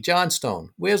him, "Hey, Johnstone,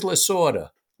 where's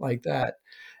Lasorda?" Like that.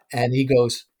 And he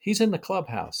goes, "He's in the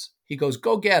clubhouse." He goes,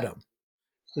 "Go get him."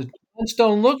 So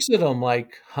Johnstone looks at him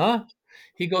like, huh?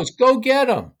 He goes, "Go get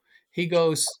him." He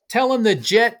goes, "Tell him the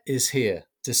Jet is here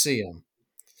to see him."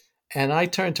 And I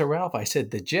turned to Ralph. I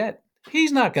said, "The Jet?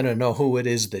 He's not going to know who it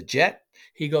is, the Jet."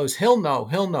 He goes, "He'll know.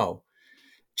 He'll know."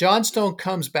 Johnstone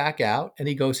comes back out, and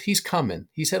he goes, "He's coming."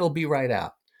 He said, "He'll be right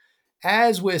out."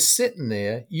 As we're sitting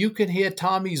there, you can hear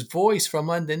Tommy's voice from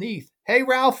underneath. "Hey,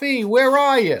 Ralphie, where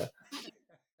are you?"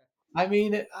 I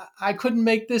mean, I couldn't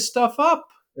make this stuff up.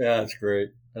 Yeah, that's great.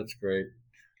 That's great.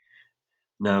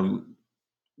 Now,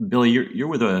 Billy, you're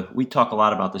with we talk a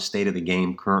lot about the state of the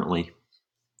game currently,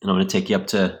 and I'm going to take you up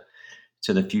to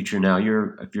the future now.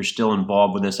 If you're still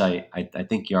involved with this, I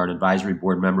think you are an advisory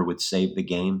board member with Save the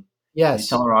Game. Yes.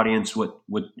 Can you tell our audience what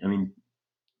I mean?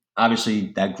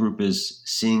 Obviously, that group is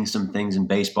seeing some things in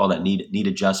baseball that need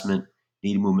adjustment,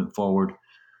 need movement forward.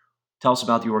 Tell us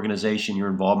about the organization, your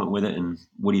involvement with it, and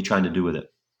what are you trying to do with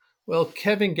it? Well,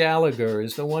 Kevin Gallagher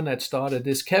is the one that started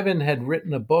this. Kevin had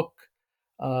written a book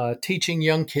teaching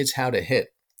young kids how to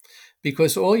hit,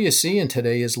 because all you're seeing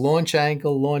today is launch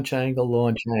angle, launch angle,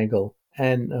 launch angle,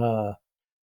 and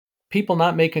people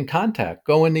not making contact,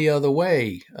 going the other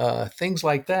way, things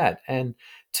like that. And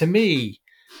to me,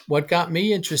 what got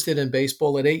me interested in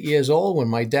baseball at 8 years old when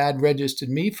my dad registered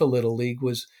me for Little League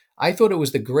was I thought it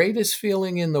was the greatest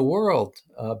feeling in the world,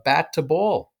 bat to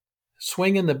ball,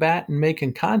 swinging the bat and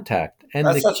making contact. And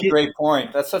that's such a great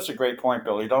point. That's such a great point,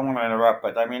 Billy. Don't want to interrupt,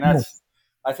 but I mean,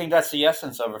 I think that's the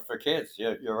essence of it for kids.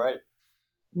 You're right.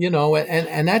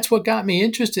 And that's what got me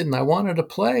interested, and I wanted to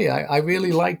play. I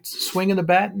really liked swinging the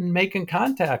bat and making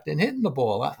contact and hitting the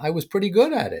ball. I was pretty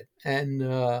good at it.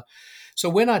 And so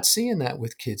we're not seeing that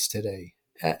with kids today.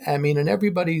 I mean, and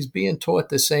everybody's being taught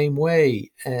the same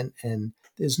way, and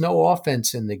there's no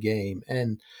offense in the game.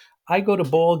 And I go to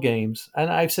ball games, and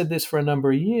I've said this for a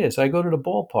number of years. I go to the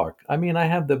ballpark. I mean, I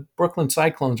have the Brooklyn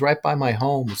Cyclones right by my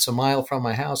home. It's a mile from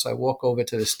my house. I walk over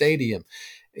to the stadium.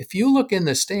 If you look in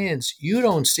the stands, you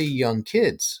don't see young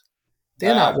kids.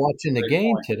 They're not watching the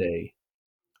game today.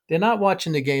 They're not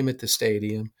watching the game at the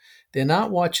stadium. They're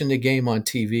not watching the game on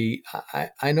TV.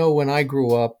 I know when I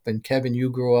grew up, and Kevin, you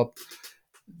grew up,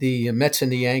 the Mets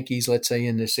and the Yankees, let's say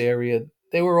in this area,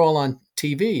 they were all on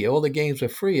TV. All the games are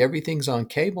free. Everything's on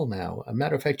cable now. A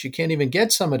matter of fact, you can't even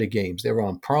get some of the games. They're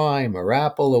on Prime or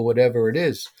Apple or whatever it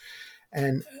is.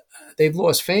 And they've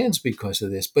lost fans because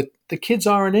of this. But the kids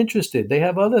aren't interested. They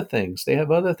have other things. They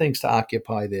have other things to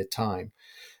occupy their time.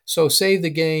 So Save the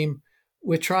Game,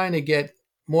 we're trying to get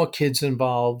more kids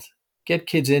involved, get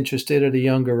kids interested at a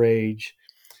younger age,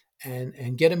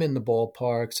 and get them in the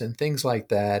ballparks and things like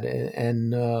that,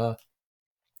 and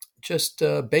just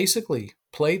basically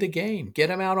play the game, get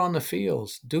them out on the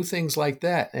fields, do things like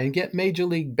that, and get Major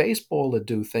League Baseball to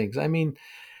do things. I mean,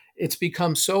 it's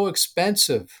become so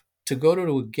expensive to go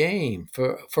to a game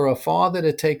for a father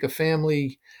to take a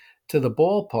family to the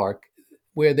ballpark,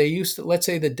 where they used to, let's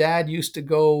say the dad used to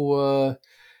go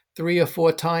 3 or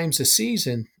 4 times a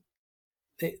season.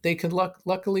 They can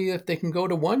luckily, if they can go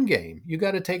to one game, you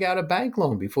got to take out a bank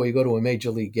loan before you go to a major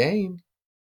league game.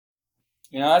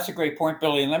 That's a great point,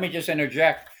 Billy. And let me just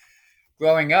interject.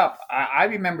 Growing up, I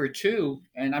remember too,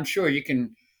 and I'm sure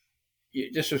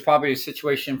this was probably a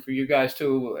situation for you guys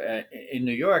too in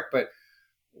New York, but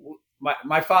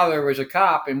my father was a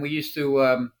cop, and we used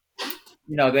to,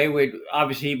 they would,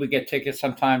 obviously he would get tickets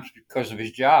sometimes because of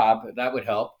his job. That would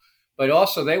help. But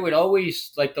also they would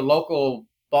always, like the local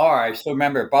bar, I still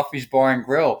remember Buffy's Bar and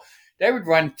Grill, they would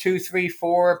run 2, 3,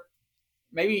 4,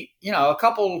 maybe, a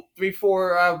couple, 3,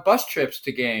 4 bus trips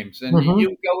to games. And you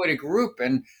would go with a group,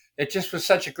 and it just was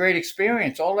such a great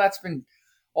experience. All that's been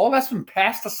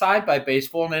passed aside by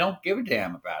baseball, and they don't give a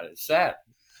damn about it. It's sad.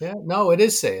 Yeah, no, it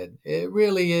is sad. It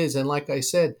really is. And like I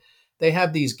said, they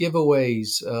have these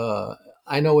giveaways.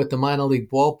 I know at the minor league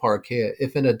ballpark here,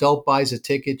 if an adult buys a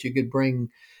ticket, you could bring,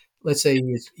 let's say,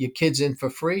 your kids in for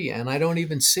free, and I don't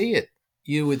even see it.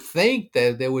 You would think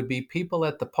that there would be people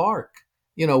at the park,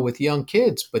 with young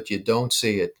kids, but you don't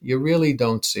see it. You really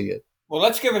don't see it. Well,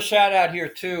 let's give a shout out here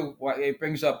too. What it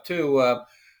brings up too,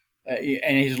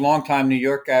 and he's a longtime New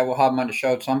York guy. We'll have him on the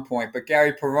show at some point. But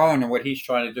Gary Perrone and what he's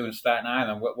trying to do in Staten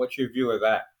Island. What's your view of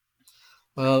that?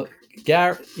 Well,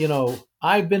 Gary,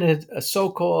 I've been a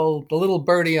so-called the little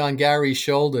birdie on Gary's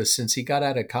shoulder since he got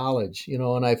out of college,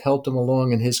 and I've helped him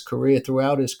along in his career,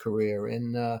 throughout his career.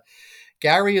 And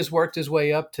Gary has worked his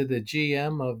way up to the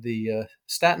GM of the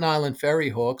Staten Island Ferry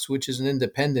Hawks, which is an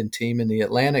independent team in the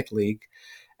Atlantic League.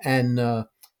 And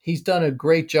he's done a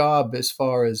great job as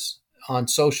far as on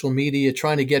social media,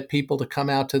 trying to get people to come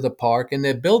out to the park, and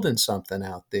they're building something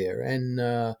out there.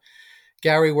 And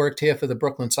Gary worked here for the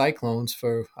Brooklyn Cyclones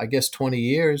for, I guess, 20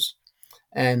 years.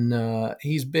 And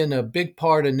he's been a big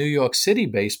part of New York City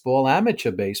baseball,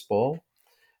 amateur baseball.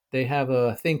 They have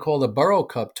a thing called the Borough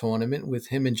Cup tournament with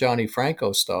him and Johnny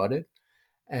Franco started.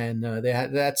 And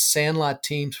that's sandlot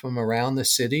teams from around the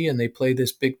city, and they play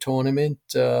this big tournament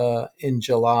in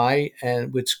July,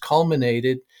 and which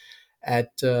culminated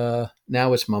at,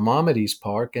 now it's Maimonides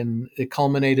Park, and it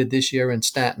culminated this year in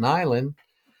Staten Island.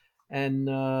 And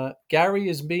Gary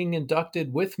is being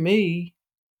inducted with me,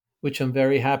 which I'm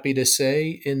very happy to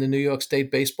say, in the New York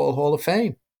State Baseball Hall of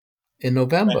Fame in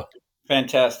November.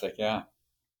 Fantastic, yeah.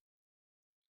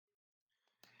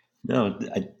 No,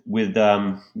 and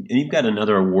you've got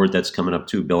another award that's coming up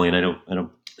too, Billy. And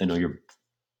I know you're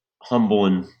humble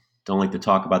and don't like to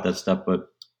talk about that stuff, but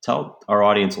tell our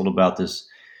audience a little about this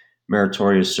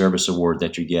Meritorious Service Award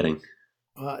that you're getting.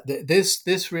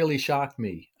 This really shocked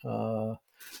me.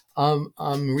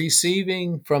 I'm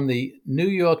receiving from the New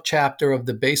York chapter of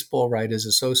the Baseball Writers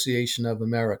Association of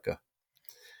America.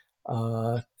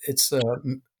 It's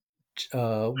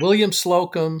William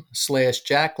Slocum /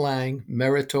 Jack Lang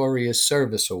Meritorious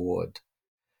Service Award.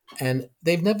 And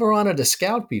they've never honored a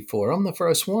scout before. I'm the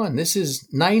first one. This is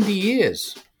 90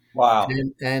 years. Wow.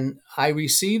 And I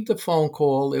received a phone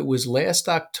call. It was last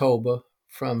October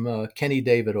from Kenny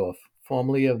Davidoff,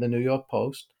 formerly of the New York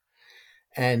Post.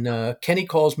 And Kenny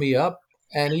calls me up,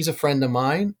 and he's a friend of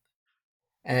mine.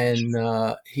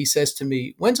 And he says to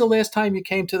me, "When's the last time you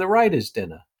came to the writers'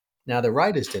 dinner?" Now, the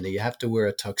writers' dinner, you have to wear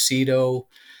a tuxedo,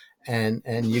 and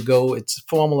you go, it's a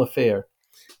formal affair.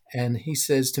 And he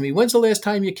says to me, "When's the last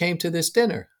time you came to this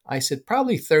dinner?" I said,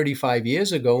 "Probably 35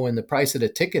 years ago, when the price of the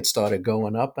ticket started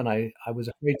going up, and I was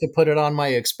afraid to put it on my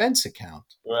expense account."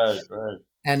 Right.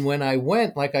 And when I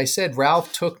went, like I said,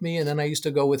 Ralph took me, and then I used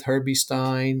to go with Herbie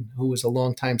Stein, who was a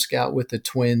longtime scout with the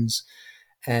Twins.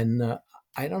 And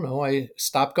I don't know, I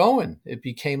stopped going. It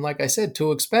became, like I said,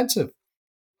 too expensive.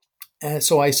 And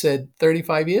so I said,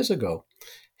 35 years ago.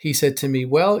 He said to me,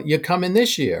 "Well, you're coming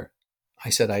this year." I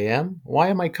said, "I am? Why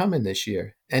am I coming this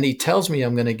year?" And he tells me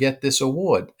I'm going to get this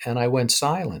award. And I went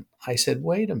silent. I said,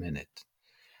 "Wait a minute."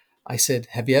 I said,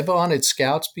 "Have you ever honored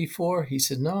scouts before?" He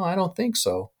said, "No, I don't think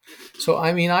so." So,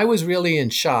 I was really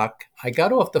in shock. I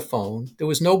got off the phone. There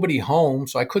was nobody home,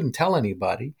 so I couldn't tell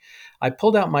anybody. I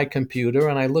pulled out my computer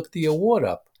and I looked the award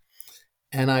up.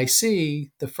 And I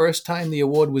see the first time the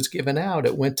award was given out,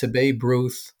 it went to Babe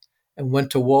Ruth and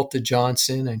went to Walter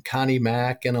Johnson and Connie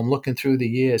Mack. And I'm looking through the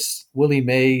years, Willie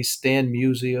Mays, Stan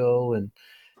Musial, and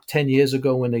 10 years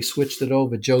ago when they switched it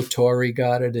over, Joe Torre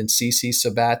got it and CC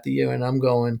Sabathia. And I'm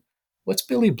going, what's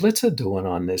Billy Blitzer doing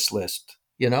on this list?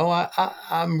 You know,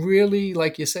 I'm really,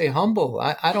 like you say, humble.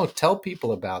 I don't tell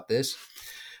people about this.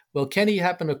 Well, Kenny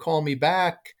happened to call me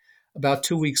back about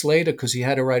 2 weeks later because he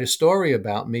had to write a story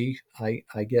about me,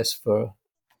 I guess for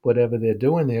whatever they're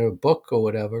doing there, a book or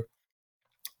whatever.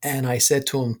 And I said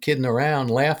to him, kidding around,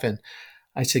 laughing,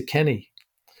 I said, Kenny,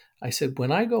 I said,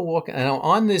 when I go walking, and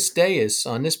on this dais,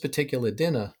 on this particular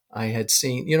dinner, I had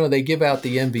seen, you know, they give out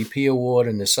the MVP award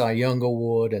and the Cy Young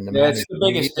award and the Yeah, it's the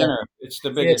biggest dinner. It's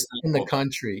the biggest in the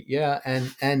country. Yeah.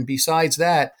 And besides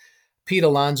that, Pete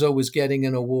Alonso was getting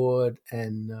an award,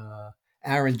 and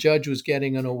Aaron Judge was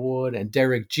getting an award, and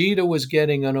Derek Jeter was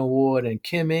getting an award, and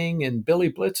Kim Ng and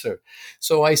Billy Blitzer.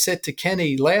 So I said to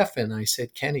Kenny, laughing, I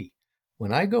said, Kenny,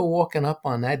 when I go walking up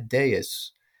on that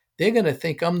dais, they're going to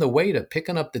think I'm the waiter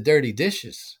picking up the dirty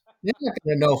dishes. They're not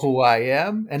going to know who I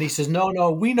am. And he says,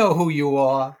 no, we know who you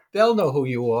are. They'll know who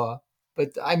you are.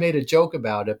 But I made a joke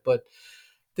about it. But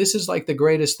this is like the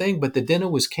greatest thing. But the dinner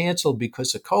was canceled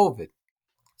because of COVID.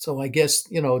 So I guess,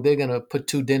 you know, they're going to put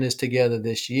two dinners together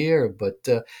this year. But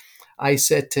I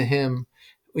said to him,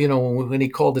 you know, when he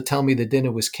called to tell me the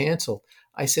dinner was canceled,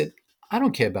 I said, I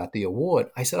don't care about the award.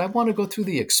 I said, I want to go through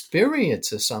the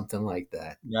experience or something like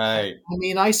that. Right. I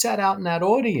mean, I sat out in that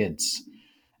audience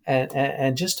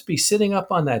and just to be sitting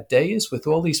up on that dais with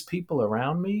all these people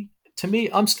around me, to me,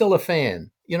 I'm still a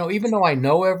fan. You know, even though I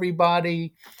know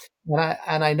everybody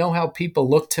and I know how people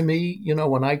look to me, you know,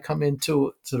 when I come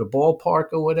into the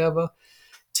ballpark or whatever,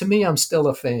 to me, I'm still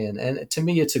a fan. And to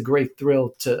me, it's a great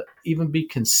thrill to even be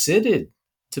considered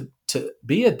to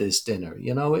be at this dinner.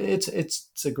 You know,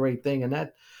 it's a great thing. And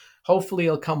that hopefully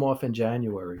it'll come off in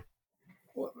January.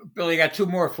 Well, Billy, I got two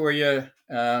more for you.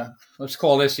 Let's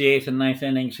call this the eighth and ninth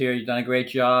innings here. You've done a great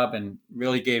job and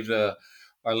really gave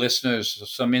our listeners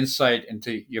some insight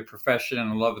into your profession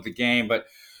and love of the game. But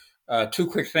two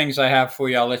quick things I have for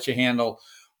you I'll let you handle.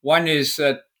 One is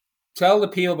tell the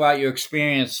people about your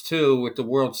experience, too, with the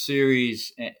World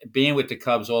Series, being with the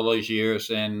Cubs all those years.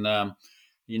 And,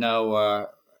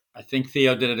 I think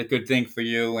Theo did a good thing for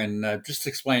you. And just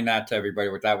explain that to everybody,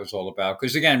 what that was all about.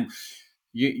 Because, again,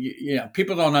 you know,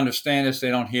 people don't understand this. They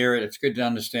don't hear it. It's good to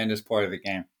understand this part of the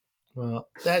game. Well,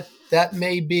 that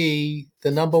may be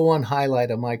the number one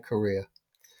highlight of my career.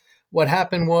 What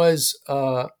happened was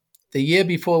the year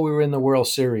before we were in the World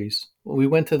Series, we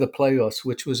went to the playoffs,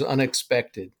 which was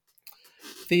unexpected.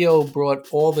 Theo brought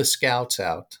all the scouts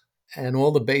out and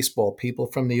all the baseball people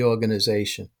from the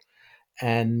organization.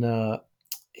 And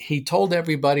he told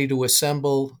everybody to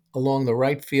assemble along the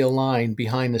right field line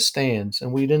behind the stands.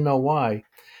 And we didn't know why.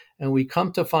 And we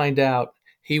come to find out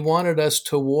he wanted us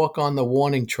to walk on the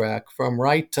warning track from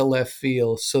right to left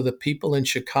field so the people in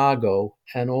Chicago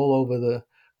and all over the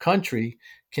country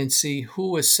can see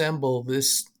who assembled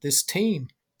this team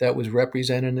that was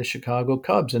representing the Chicago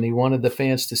Cubs. And he wanted the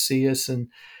fans to see us and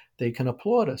they can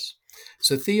applaud us.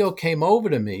 So Theo came over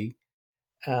to me.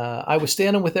 I was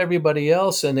standing with everybody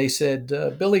else, and they said,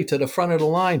 Billy, to the front of the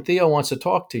line, Theo wants to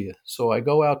talk to you. So I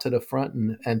go out to the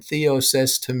front, and Theo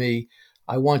says to me,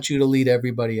 I want you to lead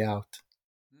everybody out.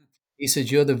 He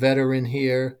says, you're the veteran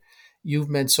here.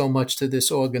 You've meant so much to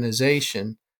this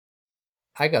organization.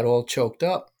 I got all choked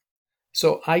up.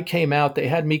 So I came out. They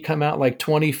had me come out like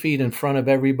 20 feet in front of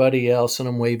everybody else, and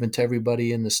I'm waving to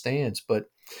everybody in the stands. But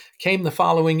came the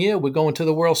following year, we're going to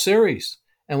the World Series,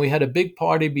 and we had a big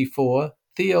party before.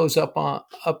 Theo's up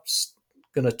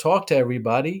going to talk to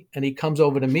everybody, and he comes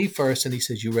over to me first, and he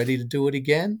says, you ready to do it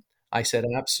again? I said,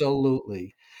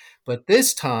 absolutely. But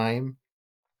this time,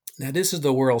 now this is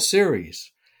the World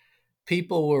Series.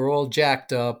 People were all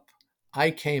jacked up.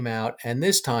 I came out, and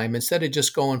this time, instead of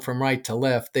just going from right to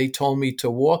left, they told me to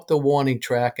walk the warning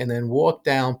track and then walk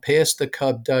down past the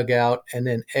Cub dugout and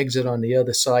then exit on the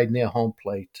other side near home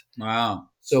plate. Wow.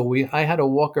 So I had to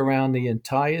walk around the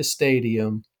entire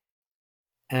stadium,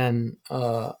 and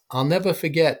I'll never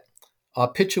forget,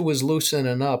 our pitcher was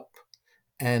loosening up,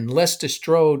 and Lester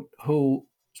Strode, who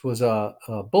was a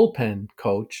bullpen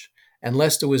coach, and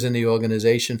Lester was in the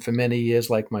organization for many years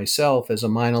like myself as a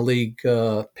minor league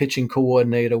pitching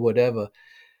coordinator, whatever.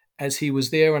 As he was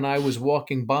there and I was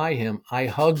walking by him, I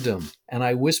hugged him and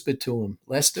I whispered to him,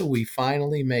 Lester, we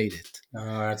finally made it.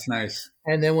 Oh, that's nice.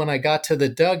 And then when I got to the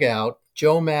dugout,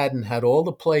 Joe Madden had all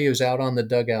the players out on the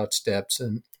dugout steps,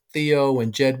 and Theo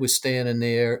and Jed was standing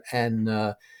there, and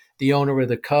the owner of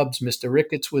the Cubs, Mr.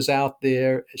 Ricketts, was out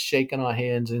there shaking our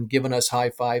hands and giving us high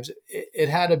fives. It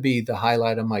had to be the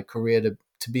highlight of my career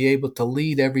to be able to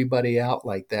lead everybody out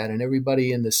like that, and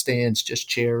everybody in the stands just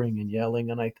cheering and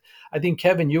yelling. And I think,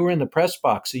 Kevin, you were in the press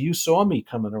box, so you saw me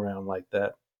coming around like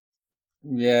that.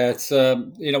 Yeah, it's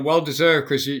well deserved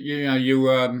because you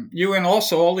and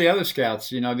also all the other scouts.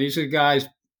 These are guys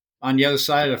on the other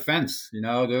side of the fence.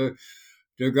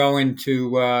 They're going to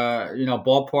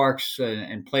ballparks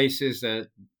and places that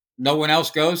no one else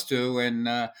goes to, and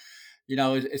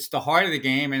it's the heart of the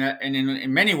game, and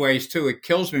in many ways too, it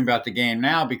kills me about the game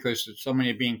now because so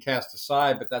many are being cast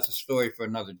aside. But that's a story for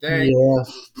another day.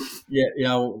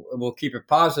 Yeah, we'll keep it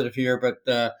positive here, but.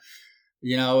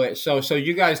 So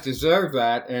you guys deserve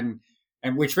that, and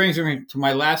which brings me to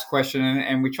my last question,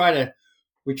 and we try to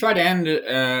end,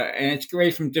 and it's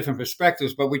great from different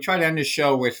perspectives, but we try to end the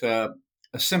show with a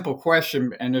simple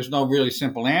question, and there's no really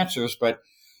simple answers, but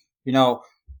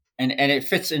and it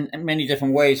fits in many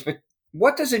different ways. But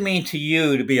what does it mean to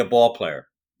you to be a ball player?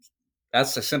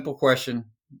 That's a simple question.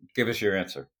 Give us your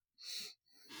answer.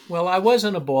 Well, I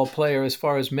wasn't a ball player as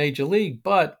far as Major League,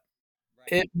 but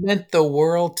it meant the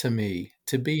world to me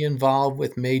to be involved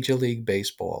with Major League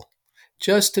Baseball,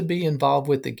 just to be involved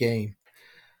with the game.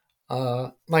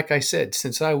 Like I said,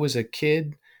 since I was a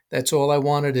kid, that's all I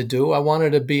wanted to do. I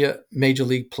wanted to be a Major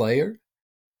League player.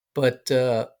 But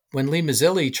when Lee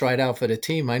Mazzilli tried out for the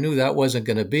team, I knew that wasn't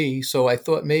going to be. So I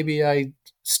thought maybe I'd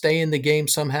stay in the game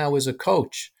somehow as a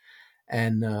coach.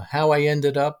 And how I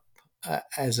ended up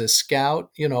as a scout,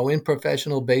 in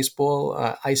professional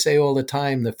baseball, I say all the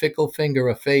time, the fickle finger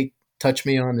of fate touched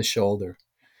me on the shoulder.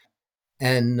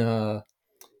 And,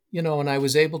 and I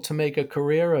was able to make a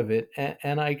career of it.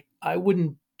 And I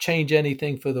wouldn't change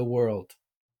anything for the world.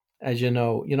 As you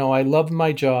know, I love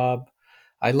my job.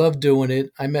 I love doing it.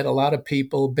 I met a lot of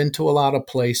people, been to a lot of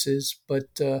places,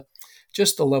 but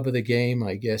just the love of the game,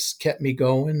 I guess, kept me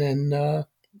going. And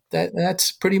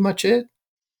that's pretty much it.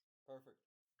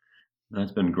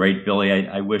 That's been great, Billy.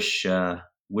 I wish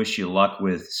you luck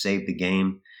with Save the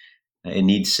Game. It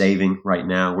needs saving right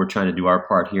now. We're trying to do our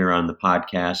part here on the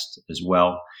podcast as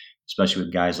well, especially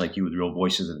with guys like you with real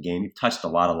voices of the game. You've touched a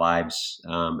lot of lives,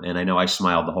 and I know I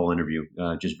smiled the whole interview.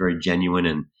 Just very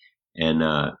genuine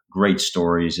and great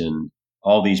stories, and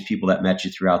all these people that met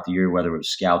you throughout the year, whether it was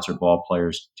scouts or ball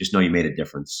players, just know you made a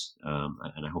difference,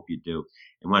 and I hope you do.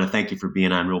 I want to thank you for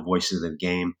being on Real Voices of the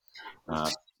Game.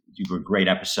 You were a great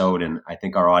episode, and I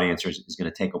think our audience is going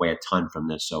to take away a ton from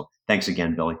this. So thanks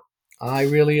again, Billy. I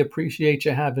really appreciate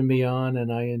you having me on,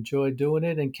 and I enjoy doing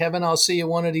it. And Kevin, I'll see you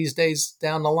one of these days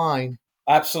down the line.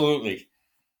 Absolutely.